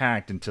jam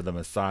packed into the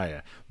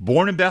Messiah,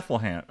 born in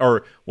Bethlehem,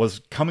 or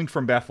was coming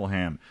from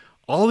Bethlehem.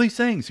 All these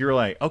things, you're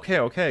like,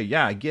 okay,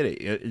 yeah, I get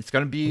it. It's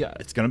gonna be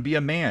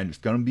a man. It's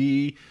gonna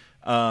be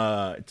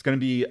a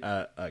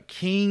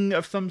king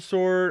of some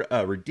sort,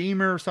 a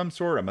redeemer of some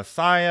sort, a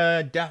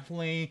Messiah,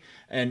 definitely.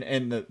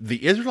 And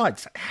the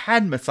Israelites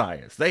had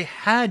messiahs. They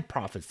had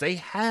prophets. They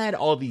had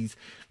all these.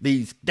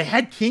 They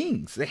had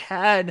kings. They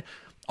had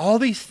all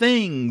these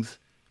things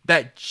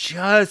that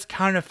just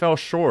kind of fell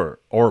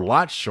short, or a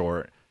lot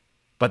short.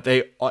 But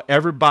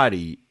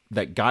everybody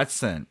that God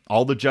sent,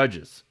 all the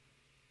judges,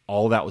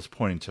 all that was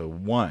pointing to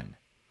one.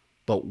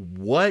 But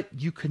what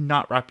you could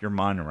not wrap your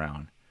mind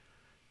around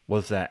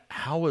was that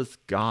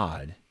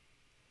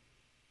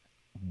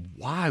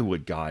why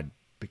would God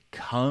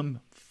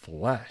become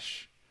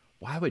flesh?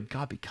 Why would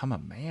God become a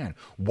man?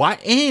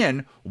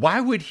 Why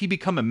would he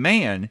become a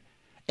man?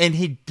 And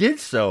he did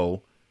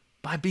so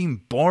by being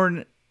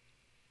born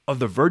of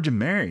the Virgin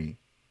Mary.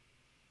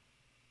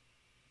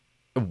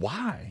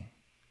 Why?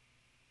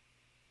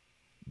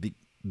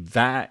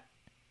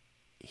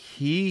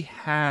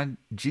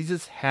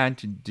 Jesus had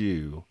to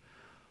do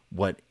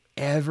what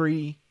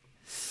every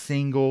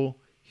single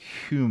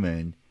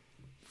human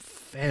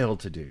failed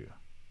to do.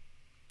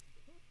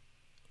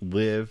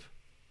 Live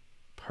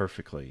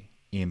perfectly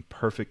in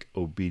perfect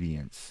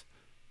obedience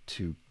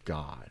to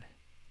God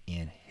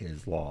in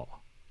his law.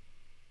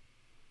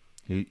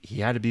 He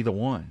had to be the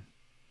one.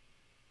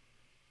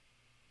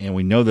 And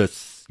we know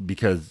this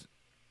because,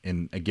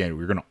 and again,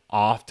 we're going to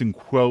often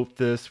quote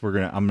this.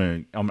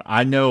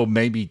 I know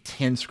maybe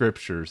 10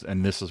 scriptures,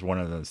 and this is one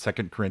of them.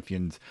 2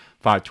 Corinthians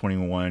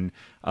 5:21.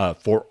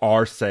 For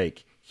our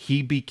sake,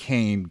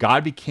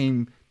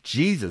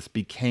 Jesus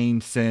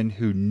became sin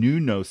who knew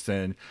no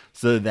sin,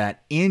 so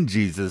that in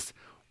Jesus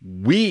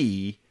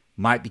we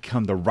might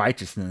become the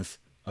righteousness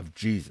of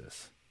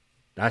Jesus.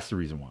 That's the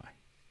reason why.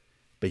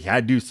 But he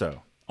had to do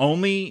so.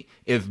 Only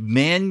if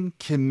man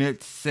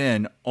commits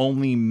sin,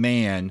 only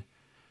the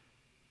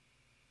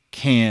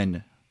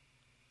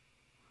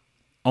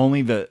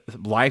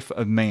life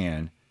of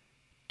man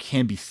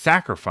can be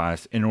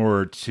sacrificed in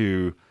order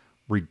to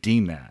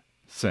redeem that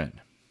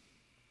sin.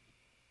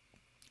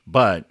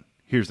 But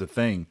here's the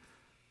thing.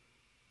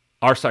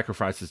 Our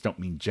sacrifices don't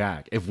mean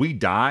jack. If we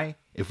die,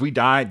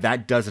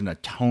 that doesn't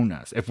atone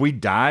us. If we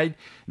died,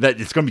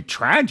 that it's going to be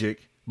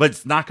tragic, but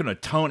it's not going to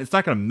atone. It's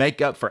not going to make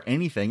up for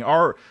anything.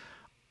 Our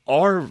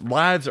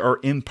lives are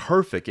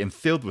imperfect and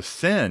filled with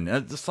sin.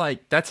 It's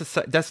like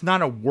that's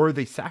not a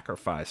worthy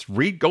sacrifice.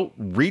 Read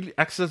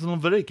Exodus and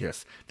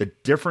Leviticus. The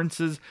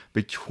differences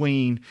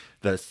between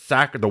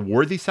the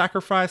worthy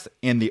sacrifice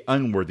and the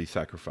unworthy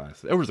sacrifice.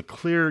 There was a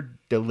clear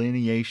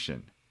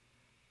delineation.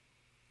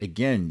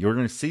 Again, you're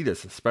going to see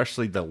this,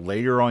 especially the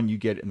later on you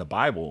get in the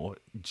Bible.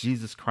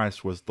 Jesus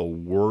Christ was the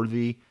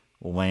worthy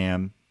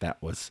lamb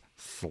that was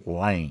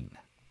slain.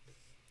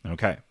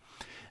 Okay.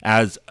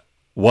 As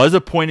was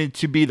appointed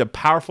to be the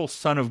powerful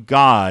Son of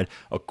God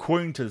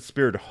according to the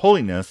Spirit of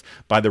holiness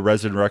by the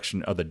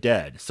resurrection of the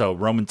dead. So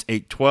Romans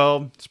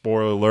 8:12,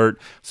 spoiler alert.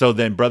 So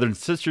then, brothers and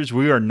sisters,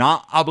 we are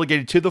not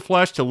obligated to the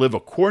flesh to live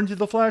according to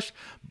the flesh,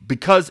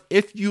 because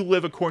if you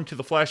live according to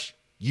the flesh,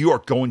 you are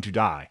going to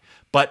die.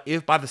 But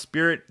if by the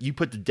Spirit you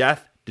put to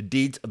death the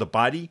deeds of the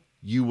body,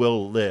 you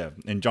will live.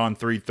 In John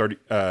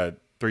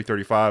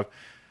 3:35,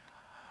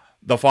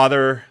 the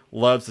Father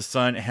loves the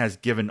Son and has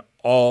given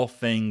all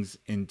things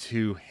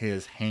into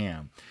his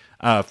hand.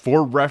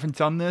 For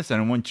reference on this,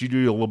 and I want you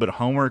to do a little bit of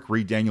homework,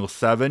 read Daniel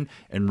 7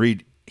 and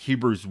read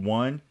Hebrews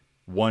 1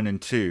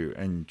 and 2,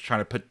 and try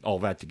to put all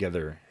that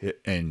together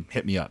and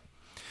hit me up.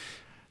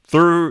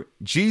 Through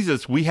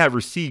Jesus, we have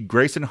received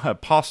grace and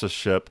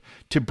apostleship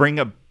to bring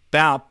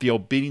about the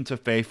obedience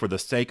of faith for the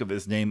sake of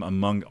his name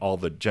among all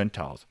the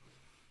Gentiles.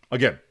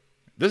 Again,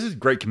 this is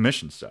Great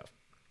Commission stuff.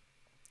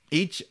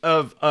 Each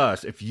of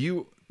us, if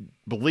you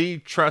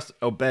believe, trust,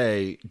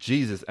 obey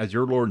Jesus as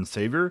your Lord and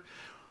Savior,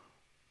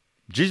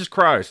 Jesus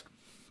Christ,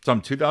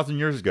 some 2,000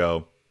 years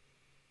ago,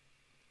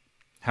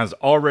 has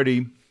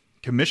already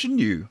commissioned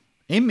you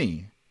and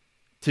me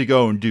to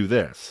go and do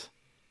this.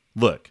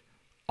 Look,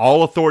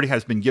 all authority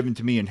has been given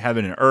to me in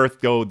heaven and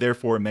earth. Go,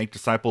 therefore, and make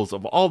disciples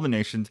of all the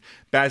nations,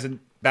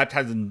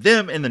 baptizing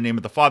them in the name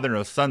of the Father and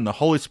of the Son and the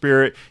Holy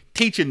Spirit,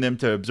 teaching them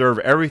to observe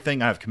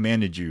everything I have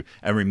commanded you.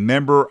 And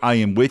remember, I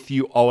am with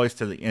you always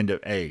to the end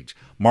of age.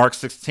 Mark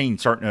 16,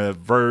 starting at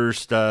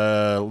verse,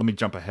 let me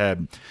jump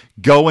ahead.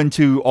 Go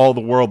into all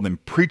the world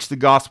and preach the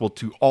gospel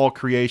to all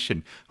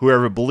creation.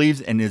 Whoever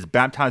believes and is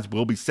baptized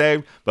will be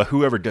saved, but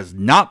whoever does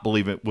not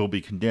believe it will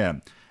be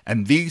condemned.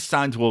 And these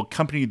signs will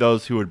accompany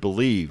those who would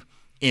believe.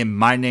 In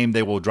my name,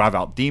 they will drive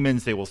out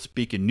demons. They will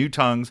speak in new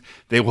tongues.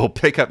 They will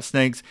pick up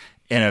snakes.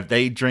 And if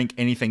they drink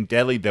anything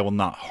deadly, they will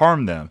not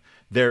harm them.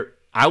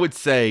 I would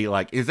say,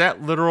 like, is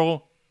that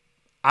literal?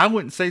 I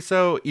wouldn't say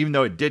so, even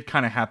though it did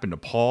kind of happen to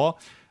Paul.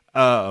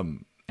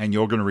 And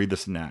you're going to read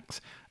this in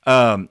Acts,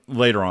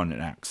 later on in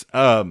Acts.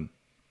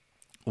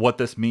 What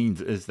this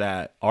means is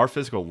that our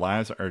physical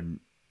lives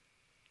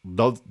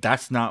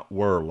that's not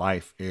where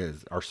life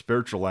is. Our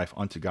spiritual life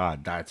unto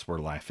God, that's where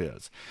life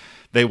is.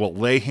 They will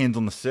lay hands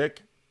on the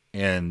sick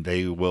and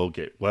they will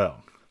get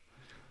well.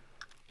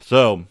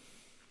 So,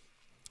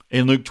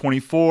 in Luke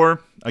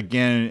 24,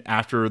 again,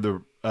 after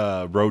the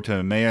road to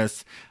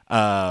Emmaus,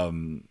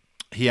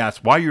 he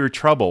asks, why are you in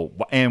trouble?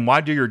 And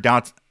why do your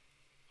doubts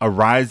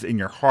arise in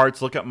your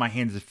hearts? Look at my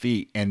hands and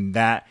feet, and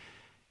that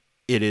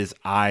it is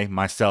I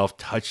myself.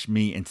 Touch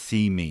me and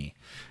see me.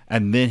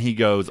 And then he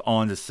goes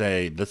on to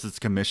say, this is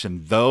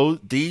commission. Though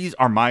these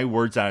are my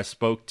words that I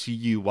spoke to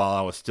you while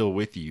I was still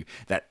with you,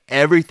 that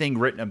everything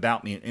written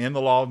about me in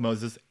the law of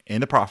Moses,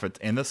 in the prophets,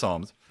 and the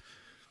Psalms,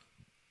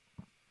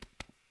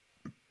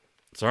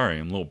 sorry,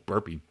 I'm a little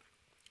burpy,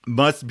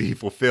 must be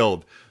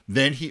fulfilled.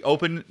 Then he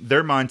opened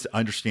their minds to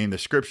understand the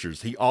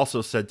scriptures. He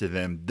also said to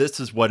them,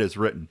 this is what is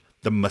written.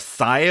 The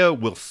Messiah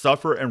will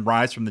suffer and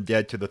rise from the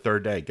dead to the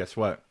third day. Guess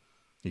what?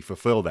 He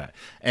fulfilled that.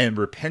 And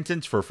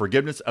repentance for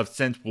forgiveness of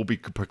sins will be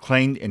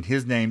proclaimed in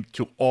his name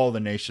to all the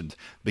nations,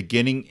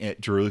 beginning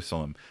at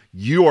Jerusalem.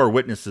 You are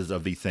witnesses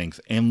of these things.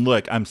 And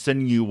look, I'm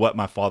sending you what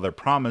my Father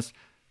promised,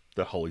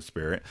 the Holy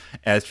Spirit.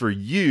 As for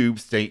you,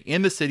 stay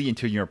in the city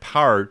until you're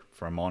empowered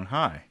from on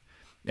high.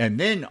 And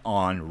then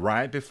on,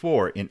 right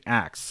before, in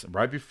Acts,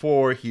 right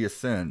before he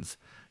ascends,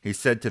 he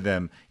said to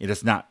them, it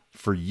is not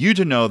for you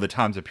to know the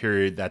times of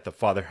period that the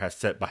Father has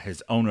set by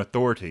his own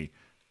authority.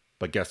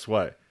 But guess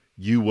what?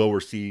 You will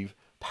receive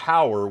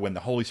power when the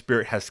Holy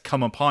Spirit has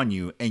come upon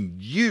you,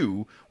 and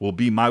you will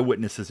be my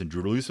witnesses in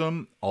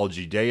Jerusalem, all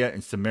Judea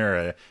and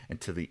Samaria, and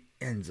to the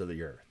ends of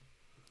the earth,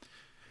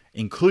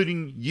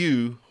 including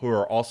you who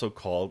are also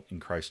called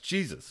in Christ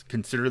Jesus.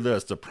 Consider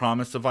this, the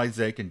promise of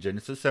Isaac in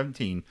Genesis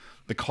 17,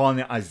 the calling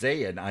of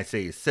Isaiah in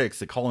Isaiah 6,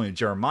 the calling of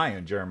Jeremiah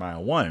in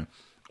Jeremiah 1,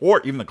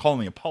 or even the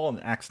calling of Paul in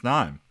Acts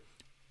 9.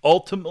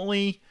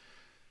 Ultimately,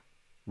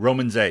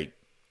 Romans 8,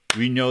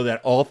 we know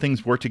that all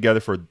things work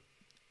together for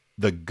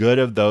the good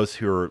of those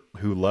who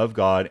love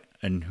God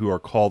and who are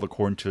called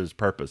according to his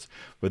purpose.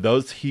 For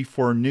those he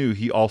foreknew,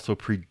 he also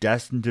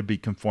predestined to be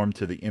conformed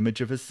to the image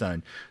of his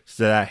Son,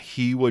 so that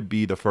he would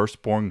be the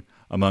firstborn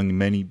among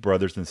many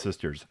brothers and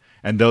sisters.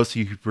 And those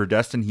he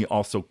predestined, he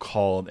also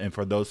called. And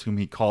for those whom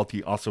he called,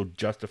 he also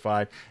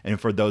justified. And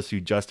for those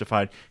who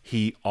justified,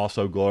 he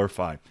also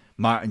glorified.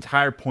 My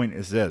entire point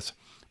is this.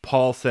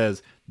 Paul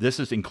says, this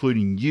is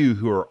including you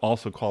who are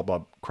also called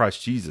by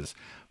Christ Jesus.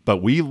 But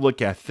we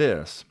look at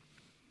this,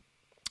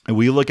 and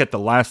we look at the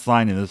last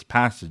line in this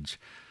passage.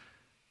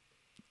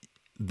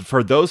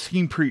 For those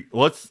who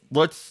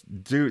let's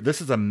do,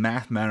 this is a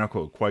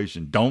mathematical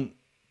equation. Don't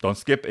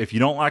skip. If you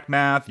don't like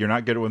math, you're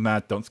not good with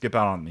math, don't skip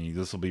out on me.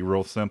 This will be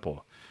real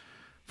simple.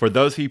 For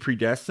those he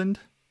predestined,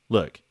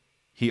 look,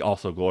 he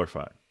also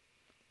glorified.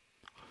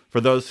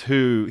 For those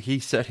who he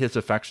set his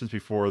affections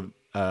before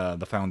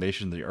the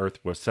foundation of the earth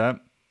was set,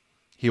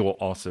 he will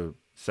also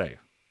save.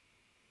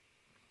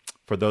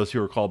 For those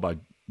who are called by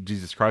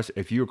Jesus Christ,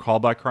 if you are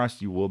called by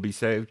Christ, you will be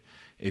saved.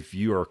 If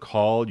you are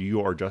called,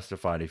 you are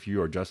justified. If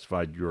you are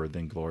justified, you are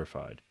then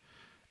glorified.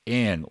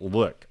 And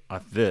look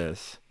at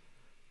this.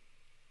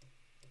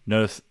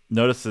 Notice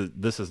that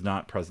this is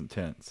not present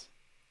tense.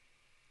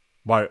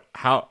 Why?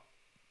 How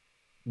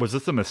was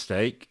this a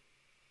mistake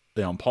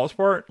on Paul's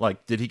part?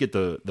 Like, did he get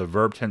the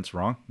verb tense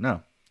wrong?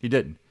 No, he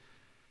didn't.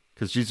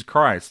 Because Jesus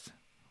Christ,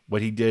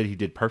 what he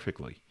did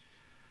perfectly.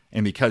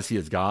 And because he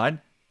is God,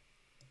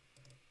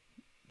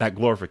 that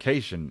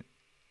glorification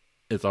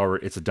it's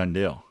a done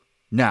deal.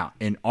 Now,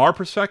 in our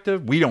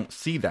perspective, we don't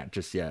see that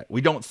just yet.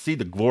 We don't see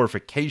the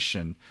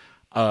glorification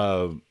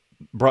of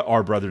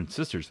our brothers and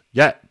sisters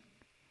yet.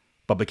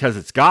 But because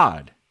it's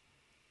God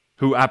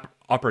who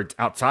operates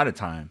outside of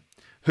time,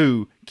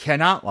 who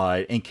cannot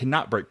lie and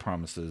cannot break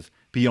promises,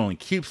 but he only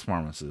keeps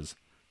promises,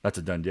 that's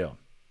a done deal.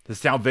 The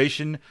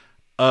salvation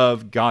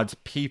of God's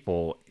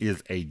people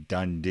is a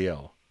done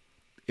deal.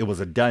 It was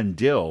a done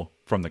deal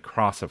from the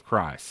cross of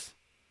Christ.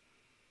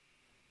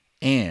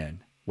 And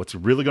what's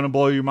really going to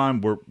blow your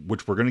mind,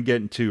 which we're going to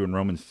get into in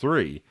Romans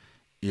 3,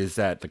 is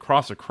that the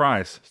cross of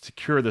Christ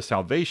secured the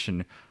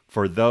salvation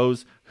for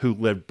those who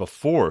lived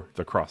before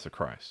the cross of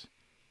Christ.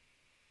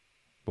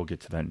 We'll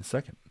get to that in a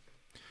second.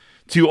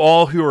 To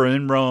all who are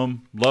in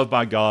Rome, loved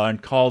by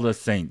God, called as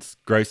saints,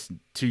 grace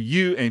to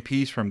you and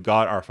peace from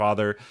God our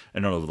Father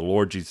and of the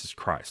Lord Jesus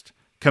Christ.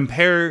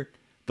 Compare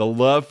the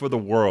love for the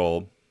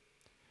world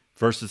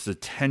versus the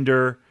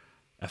tender,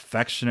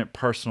 affectionate,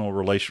 personal,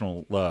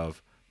 relational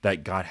love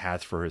that God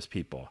has for his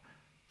people.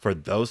 For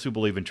those who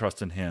believe and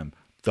trust in him,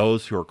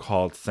 those who are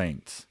called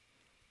saints.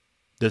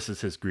 This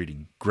is his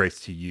greeting. Grace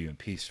to you and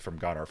peace from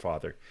God our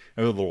Father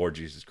and of the Lord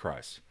Jesus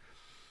Christ.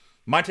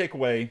 My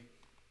takeaway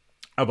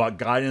about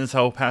God in this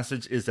whole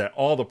passage is that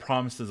all the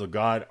promises of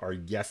God are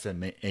yes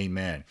and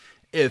amen.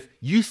 If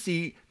you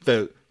see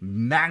the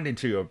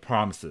magnitude of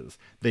promises,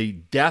 the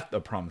depth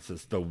of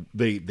promises,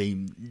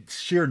 the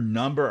sheer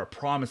number of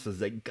promises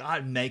that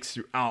God makes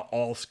throughout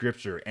all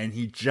Scripture, and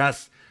it's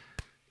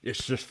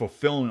just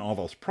fulfilling all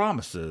those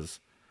promises.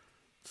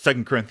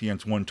 2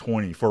 Corinthians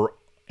 1:20, for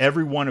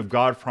every one of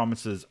God's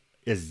promises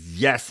is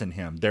yes in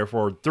him.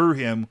 Therefore, through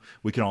him,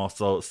 we can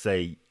also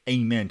say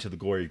amen to the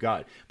glory of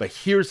God. But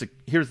here's the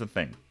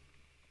thing.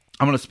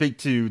 I'm going to speak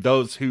to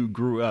those who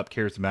grew up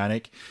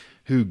charismatic,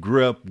 who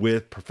grew up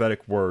with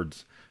prophetic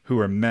words,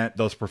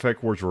 those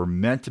prophetic words were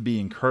meant to be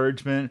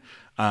encouragement.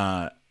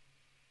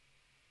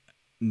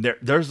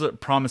 There's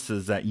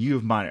promises that you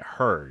might have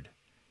heard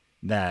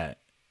that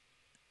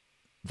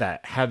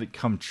haven't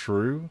come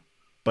true.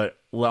 But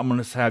I'm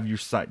going to have your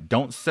sight.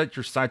 Don't set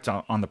your sights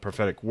on the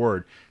prophetic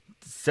word.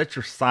 Set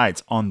your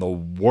sights on the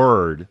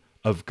word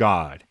of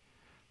God.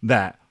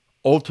 That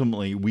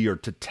ultimately we are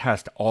to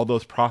test all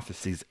those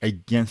prophecies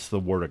against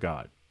the word of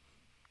God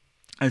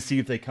and see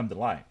if they come to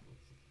light.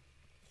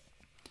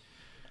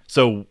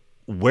 So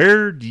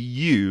where do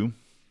you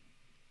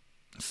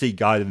see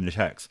God in the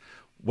text?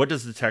 What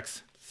does the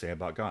text say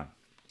about God?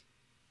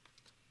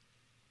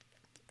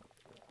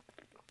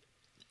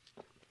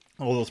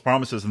 All those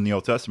promises in the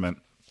Old Testament,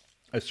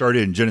 I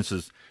started in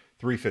Genesis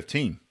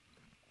 3:15.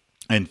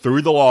 And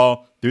through the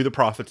law, through the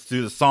prophets,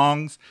 through the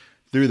songs,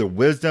 through the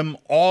wisdom,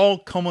 all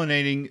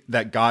culminating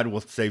that God will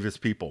save his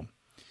people.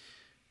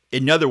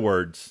 In other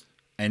words,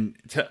 and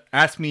to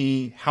ask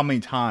me how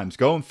many times,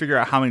 go and figure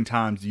out how many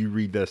times you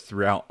read this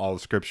throughout all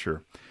of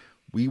Scripture.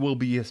 We will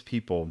be his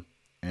people,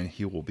 and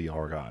he will be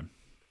our God.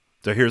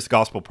 So here's the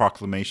gospel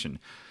proclamation.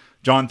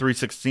 John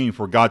 3:16,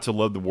 for God so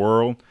loved the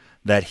world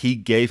that he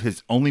gave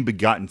his only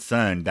begotten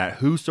Son, that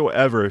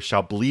whosoever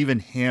shall believe in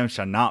him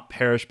shall not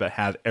perish but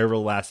have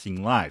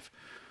everlasting life.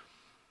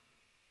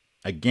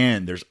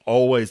 Again, there's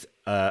always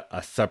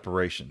a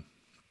separation.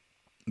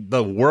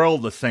 The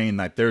world is saying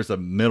that there's a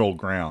middle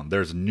ground,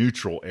 there's a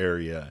neutral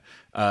area.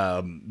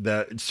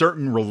 The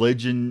certain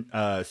religion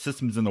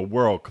systems in the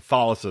world,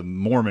 Catholicism,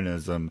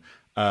 Mormonism,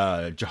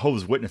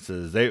 Jehovah's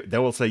Witnesses, they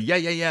will say,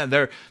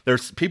 yeah,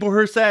 there's people who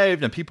are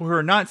saved and people who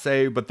are not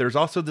saved, but there's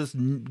also this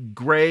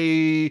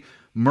gray,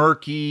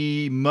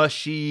 murky,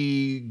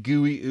 mushy,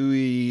 gooey,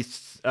 ooey,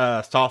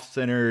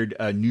 soft-centered,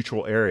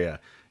 neutral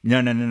area.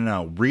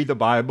 No. Read the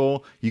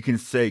Bible. You can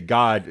say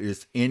God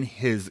is in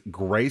his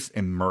grace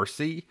and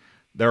mercy.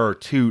 There are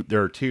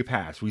two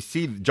paths. We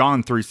see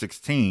John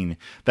 3:16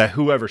 that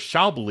whoever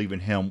shall believe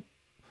in him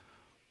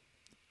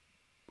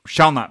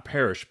shall not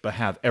perish but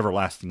have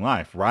everlasting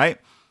life, right?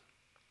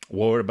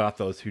 What about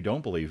those who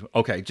don't believe?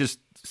 Okay, just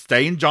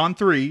stay in John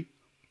 3.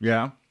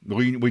 Yeah,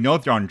 we know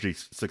John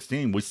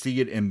 3:16. We see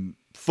it in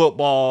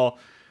football.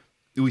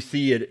 We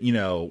see it,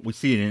 we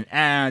see it in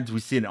ads. We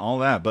see it in all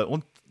that.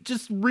 But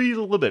just read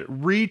a little bit.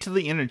 Read to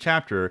the end of the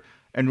chapter,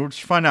 and we'll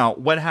just find out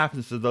what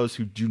happens to those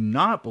who do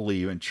not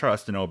believe and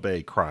trust and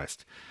obey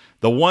Christ.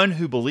 The one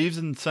who believes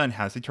in the Son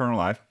has eternal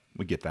life.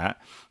 We get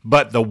that.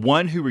 But the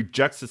one who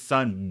rejects the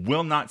Son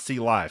will not see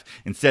life.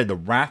 Instead, the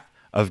wrath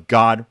of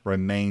God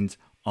remains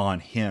on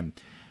him.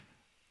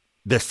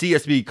 The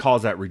CSB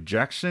calls that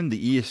rejection.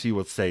 The ESV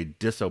would say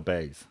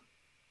disobeys.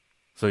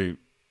 So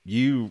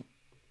you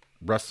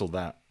wrestle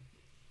that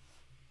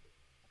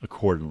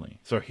accordingly.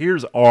 So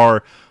here's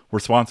our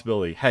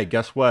responsibility. Hey,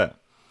 guess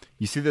what?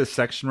 You see this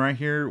section right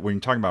here when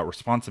you're talking about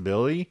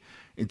responsibility?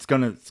 It's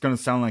gonna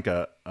sound like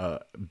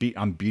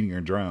I'm beating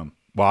your drum.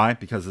 Why?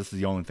 Because this is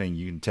the only thing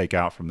you can take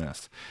out from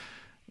this.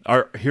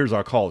 Here's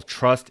our call: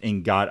 trust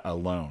in God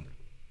alone.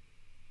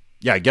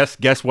 Yeah,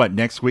 guess what?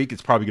 Next week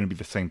it's probably going to be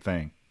the same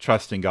thing.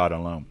 Trust in God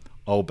alone.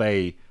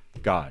 Obey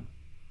God.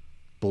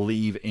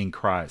 Believe in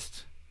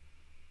Christ.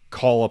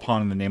 Call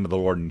upon the name of the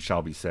Lord and you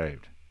shall be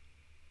saved.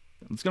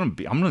 I'm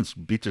going to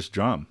beat this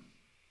drum.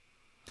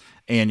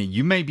 And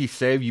you may be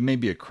saved, you may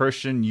be a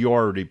Christian, you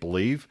already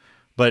believe,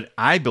 but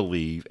I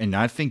believe, and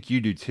I think you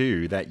do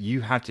too, that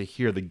you have to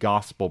hear the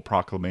gospel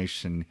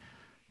proclamation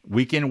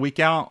week in, week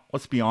out.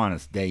 Let's be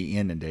honest, day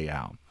in and day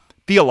out.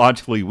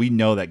 Theologically, we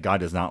know that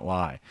God does not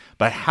lie.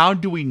 But how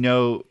do we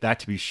know that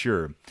to be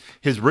sure?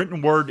 His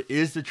written word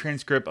is the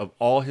transcript of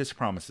all his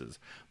promises.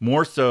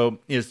 More so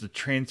is the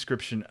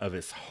transcription of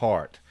his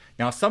heart.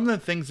 Now, some of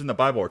the things in the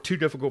Bible are too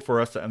difficult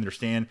for us to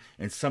understand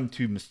and some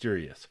too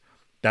mysterious.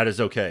 That is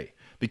okay.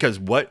 Because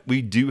what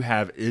we do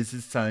have is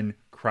his Son,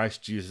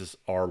 Christ Jesus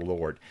our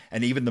Lord.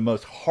 And even the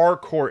most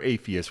hardcore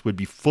atheist would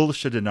be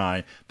foolish to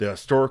deny the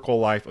historical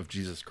life of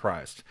Jesus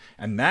Christ.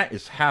 And that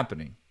is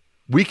happening.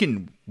 We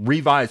can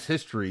revise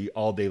history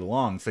all day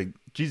long. Say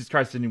Jesus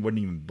Christ wasn't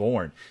even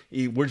born.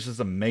 He was just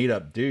a made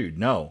up dude.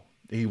 No,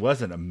 he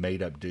wasn't a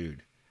made up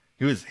dude.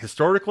 He was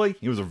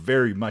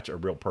very much a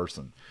real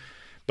person.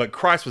 But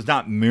Christ was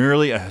not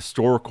merely a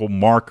historical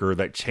marker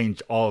that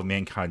changed all of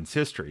mankind's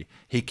history.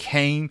 He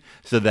came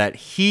so that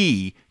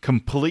he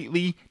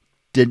completely,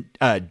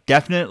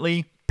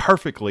 definitely,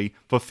 perfectly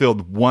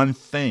fulfilled one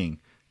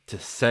thing: to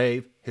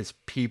save his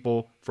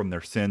people from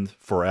their sins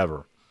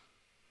forever.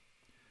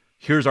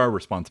 Here's our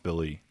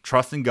responsibility: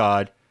 trust in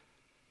God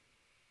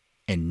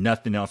and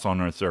nothing else on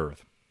this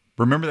earth.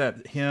 Remember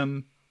that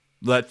hymn,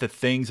 "Let the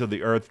things of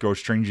the earth grow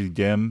strangely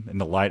dim in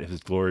the light of his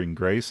glory and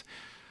grace"?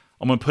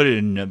 I'm going to put it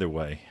in another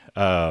way.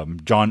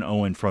 John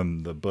Owen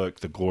from the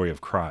book, The Glory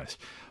of Christ.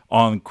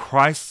 On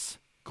Christ's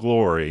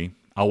glory,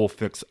 I will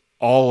fix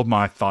all of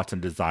my thoughts and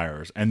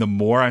desires. And the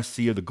more I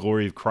see of the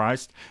glory of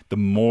Christ, the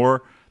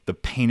more the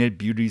painted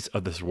beauties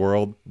of this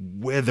world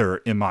wither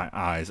in my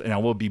eyes, and I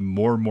will be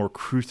more and more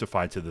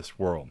crucified to this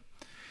world.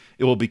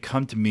 It will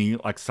become to me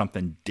like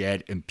something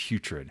dead and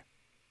putrid,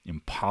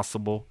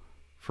 impossible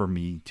for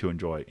me to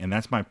enjoy. And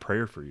that's my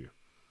prayer for you.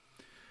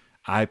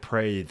 I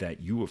pray that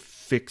you will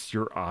fix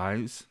your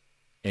eyes,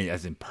 and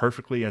as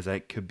imperfectly as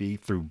that could be,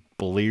 through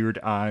bleared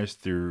eyes,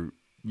 through,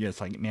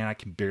 it's like, man, I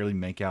can barely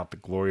make out the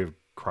glory of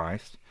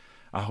Christ.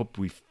 I hope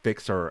we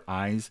fix our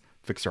eyes,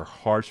 fix our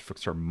hearts,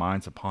 fix our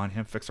minds upon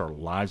him, fix our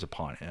lives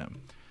upon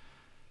him.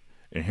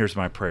 And here's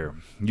my prayer.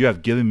 You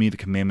have given me the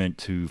commandment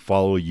to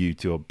follow you,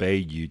 to obey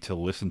you, to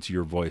listen to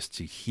your voice,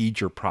 to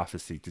heed your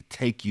prophecy, to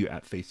take you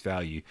at face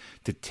value,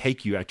 to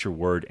take you at your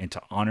word, and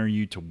to honor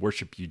you, to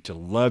worship you, to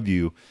love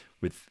you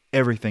with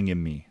everything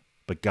in me.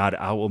 But God,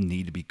 I will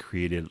need to be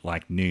created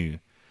like new,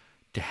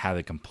 to have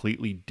a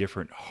completely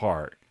different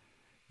heart,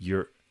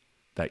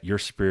 that your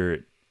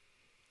spirit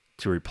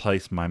to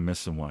replace my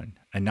missing one,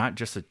 and not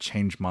just a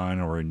changed mind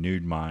or a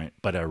renewed mind,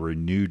 but a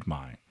renewed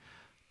mind,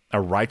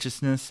 a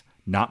righteousness,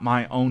 not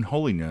my own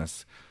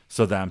holiness,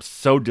 so that I'm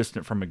so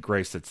distant from a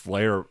grace that's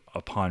layer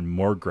upon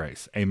more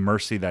grace, a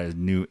mercy that is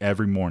new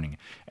every morning,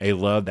 a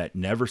love that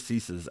never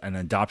ceases, an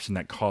adoption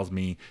that calls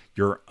me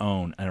your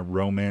own, and a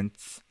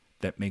romance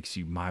that makes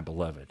you my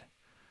beloved.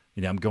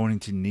 I'm going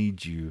to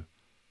need you,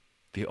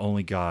 the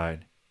only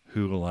God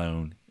who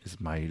alone is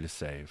mighty to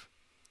save.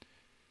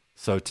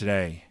 So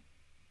today,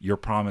 your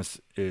promise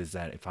is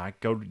that if I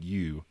go to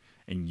you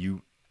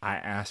and I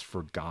ask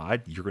for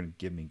God, you're going to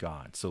give me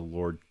God. So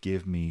Lord,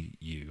 give me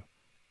you.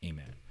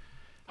 Amen.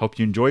 Hope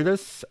you enjoy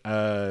this.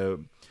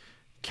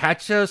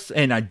 Catch us,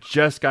 and I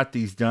just got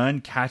these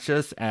done. Catch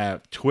us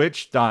at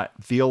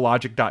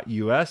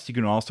twitch.theologic.us. You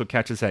can also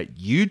catch us at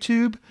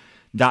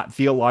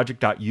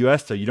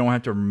youtube.theologic.us, so you don't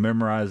have to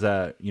memorize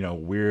that,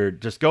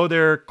 weird. Just go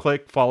there,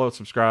 click, follow,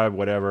 subscribe,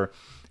 whatever,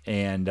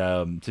 and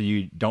so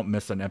you don't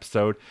miss an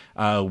episode.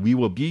 We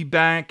will be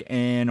back,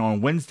 and on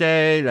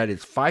Wednesday, that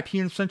is 5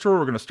 p.m. Central,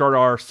 we're going to start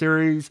our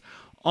series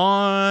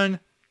on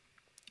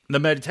the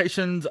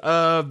meditations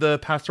of the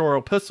pastoral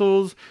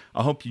epistles.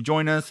 I hope you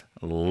join us.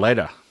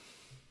 Later.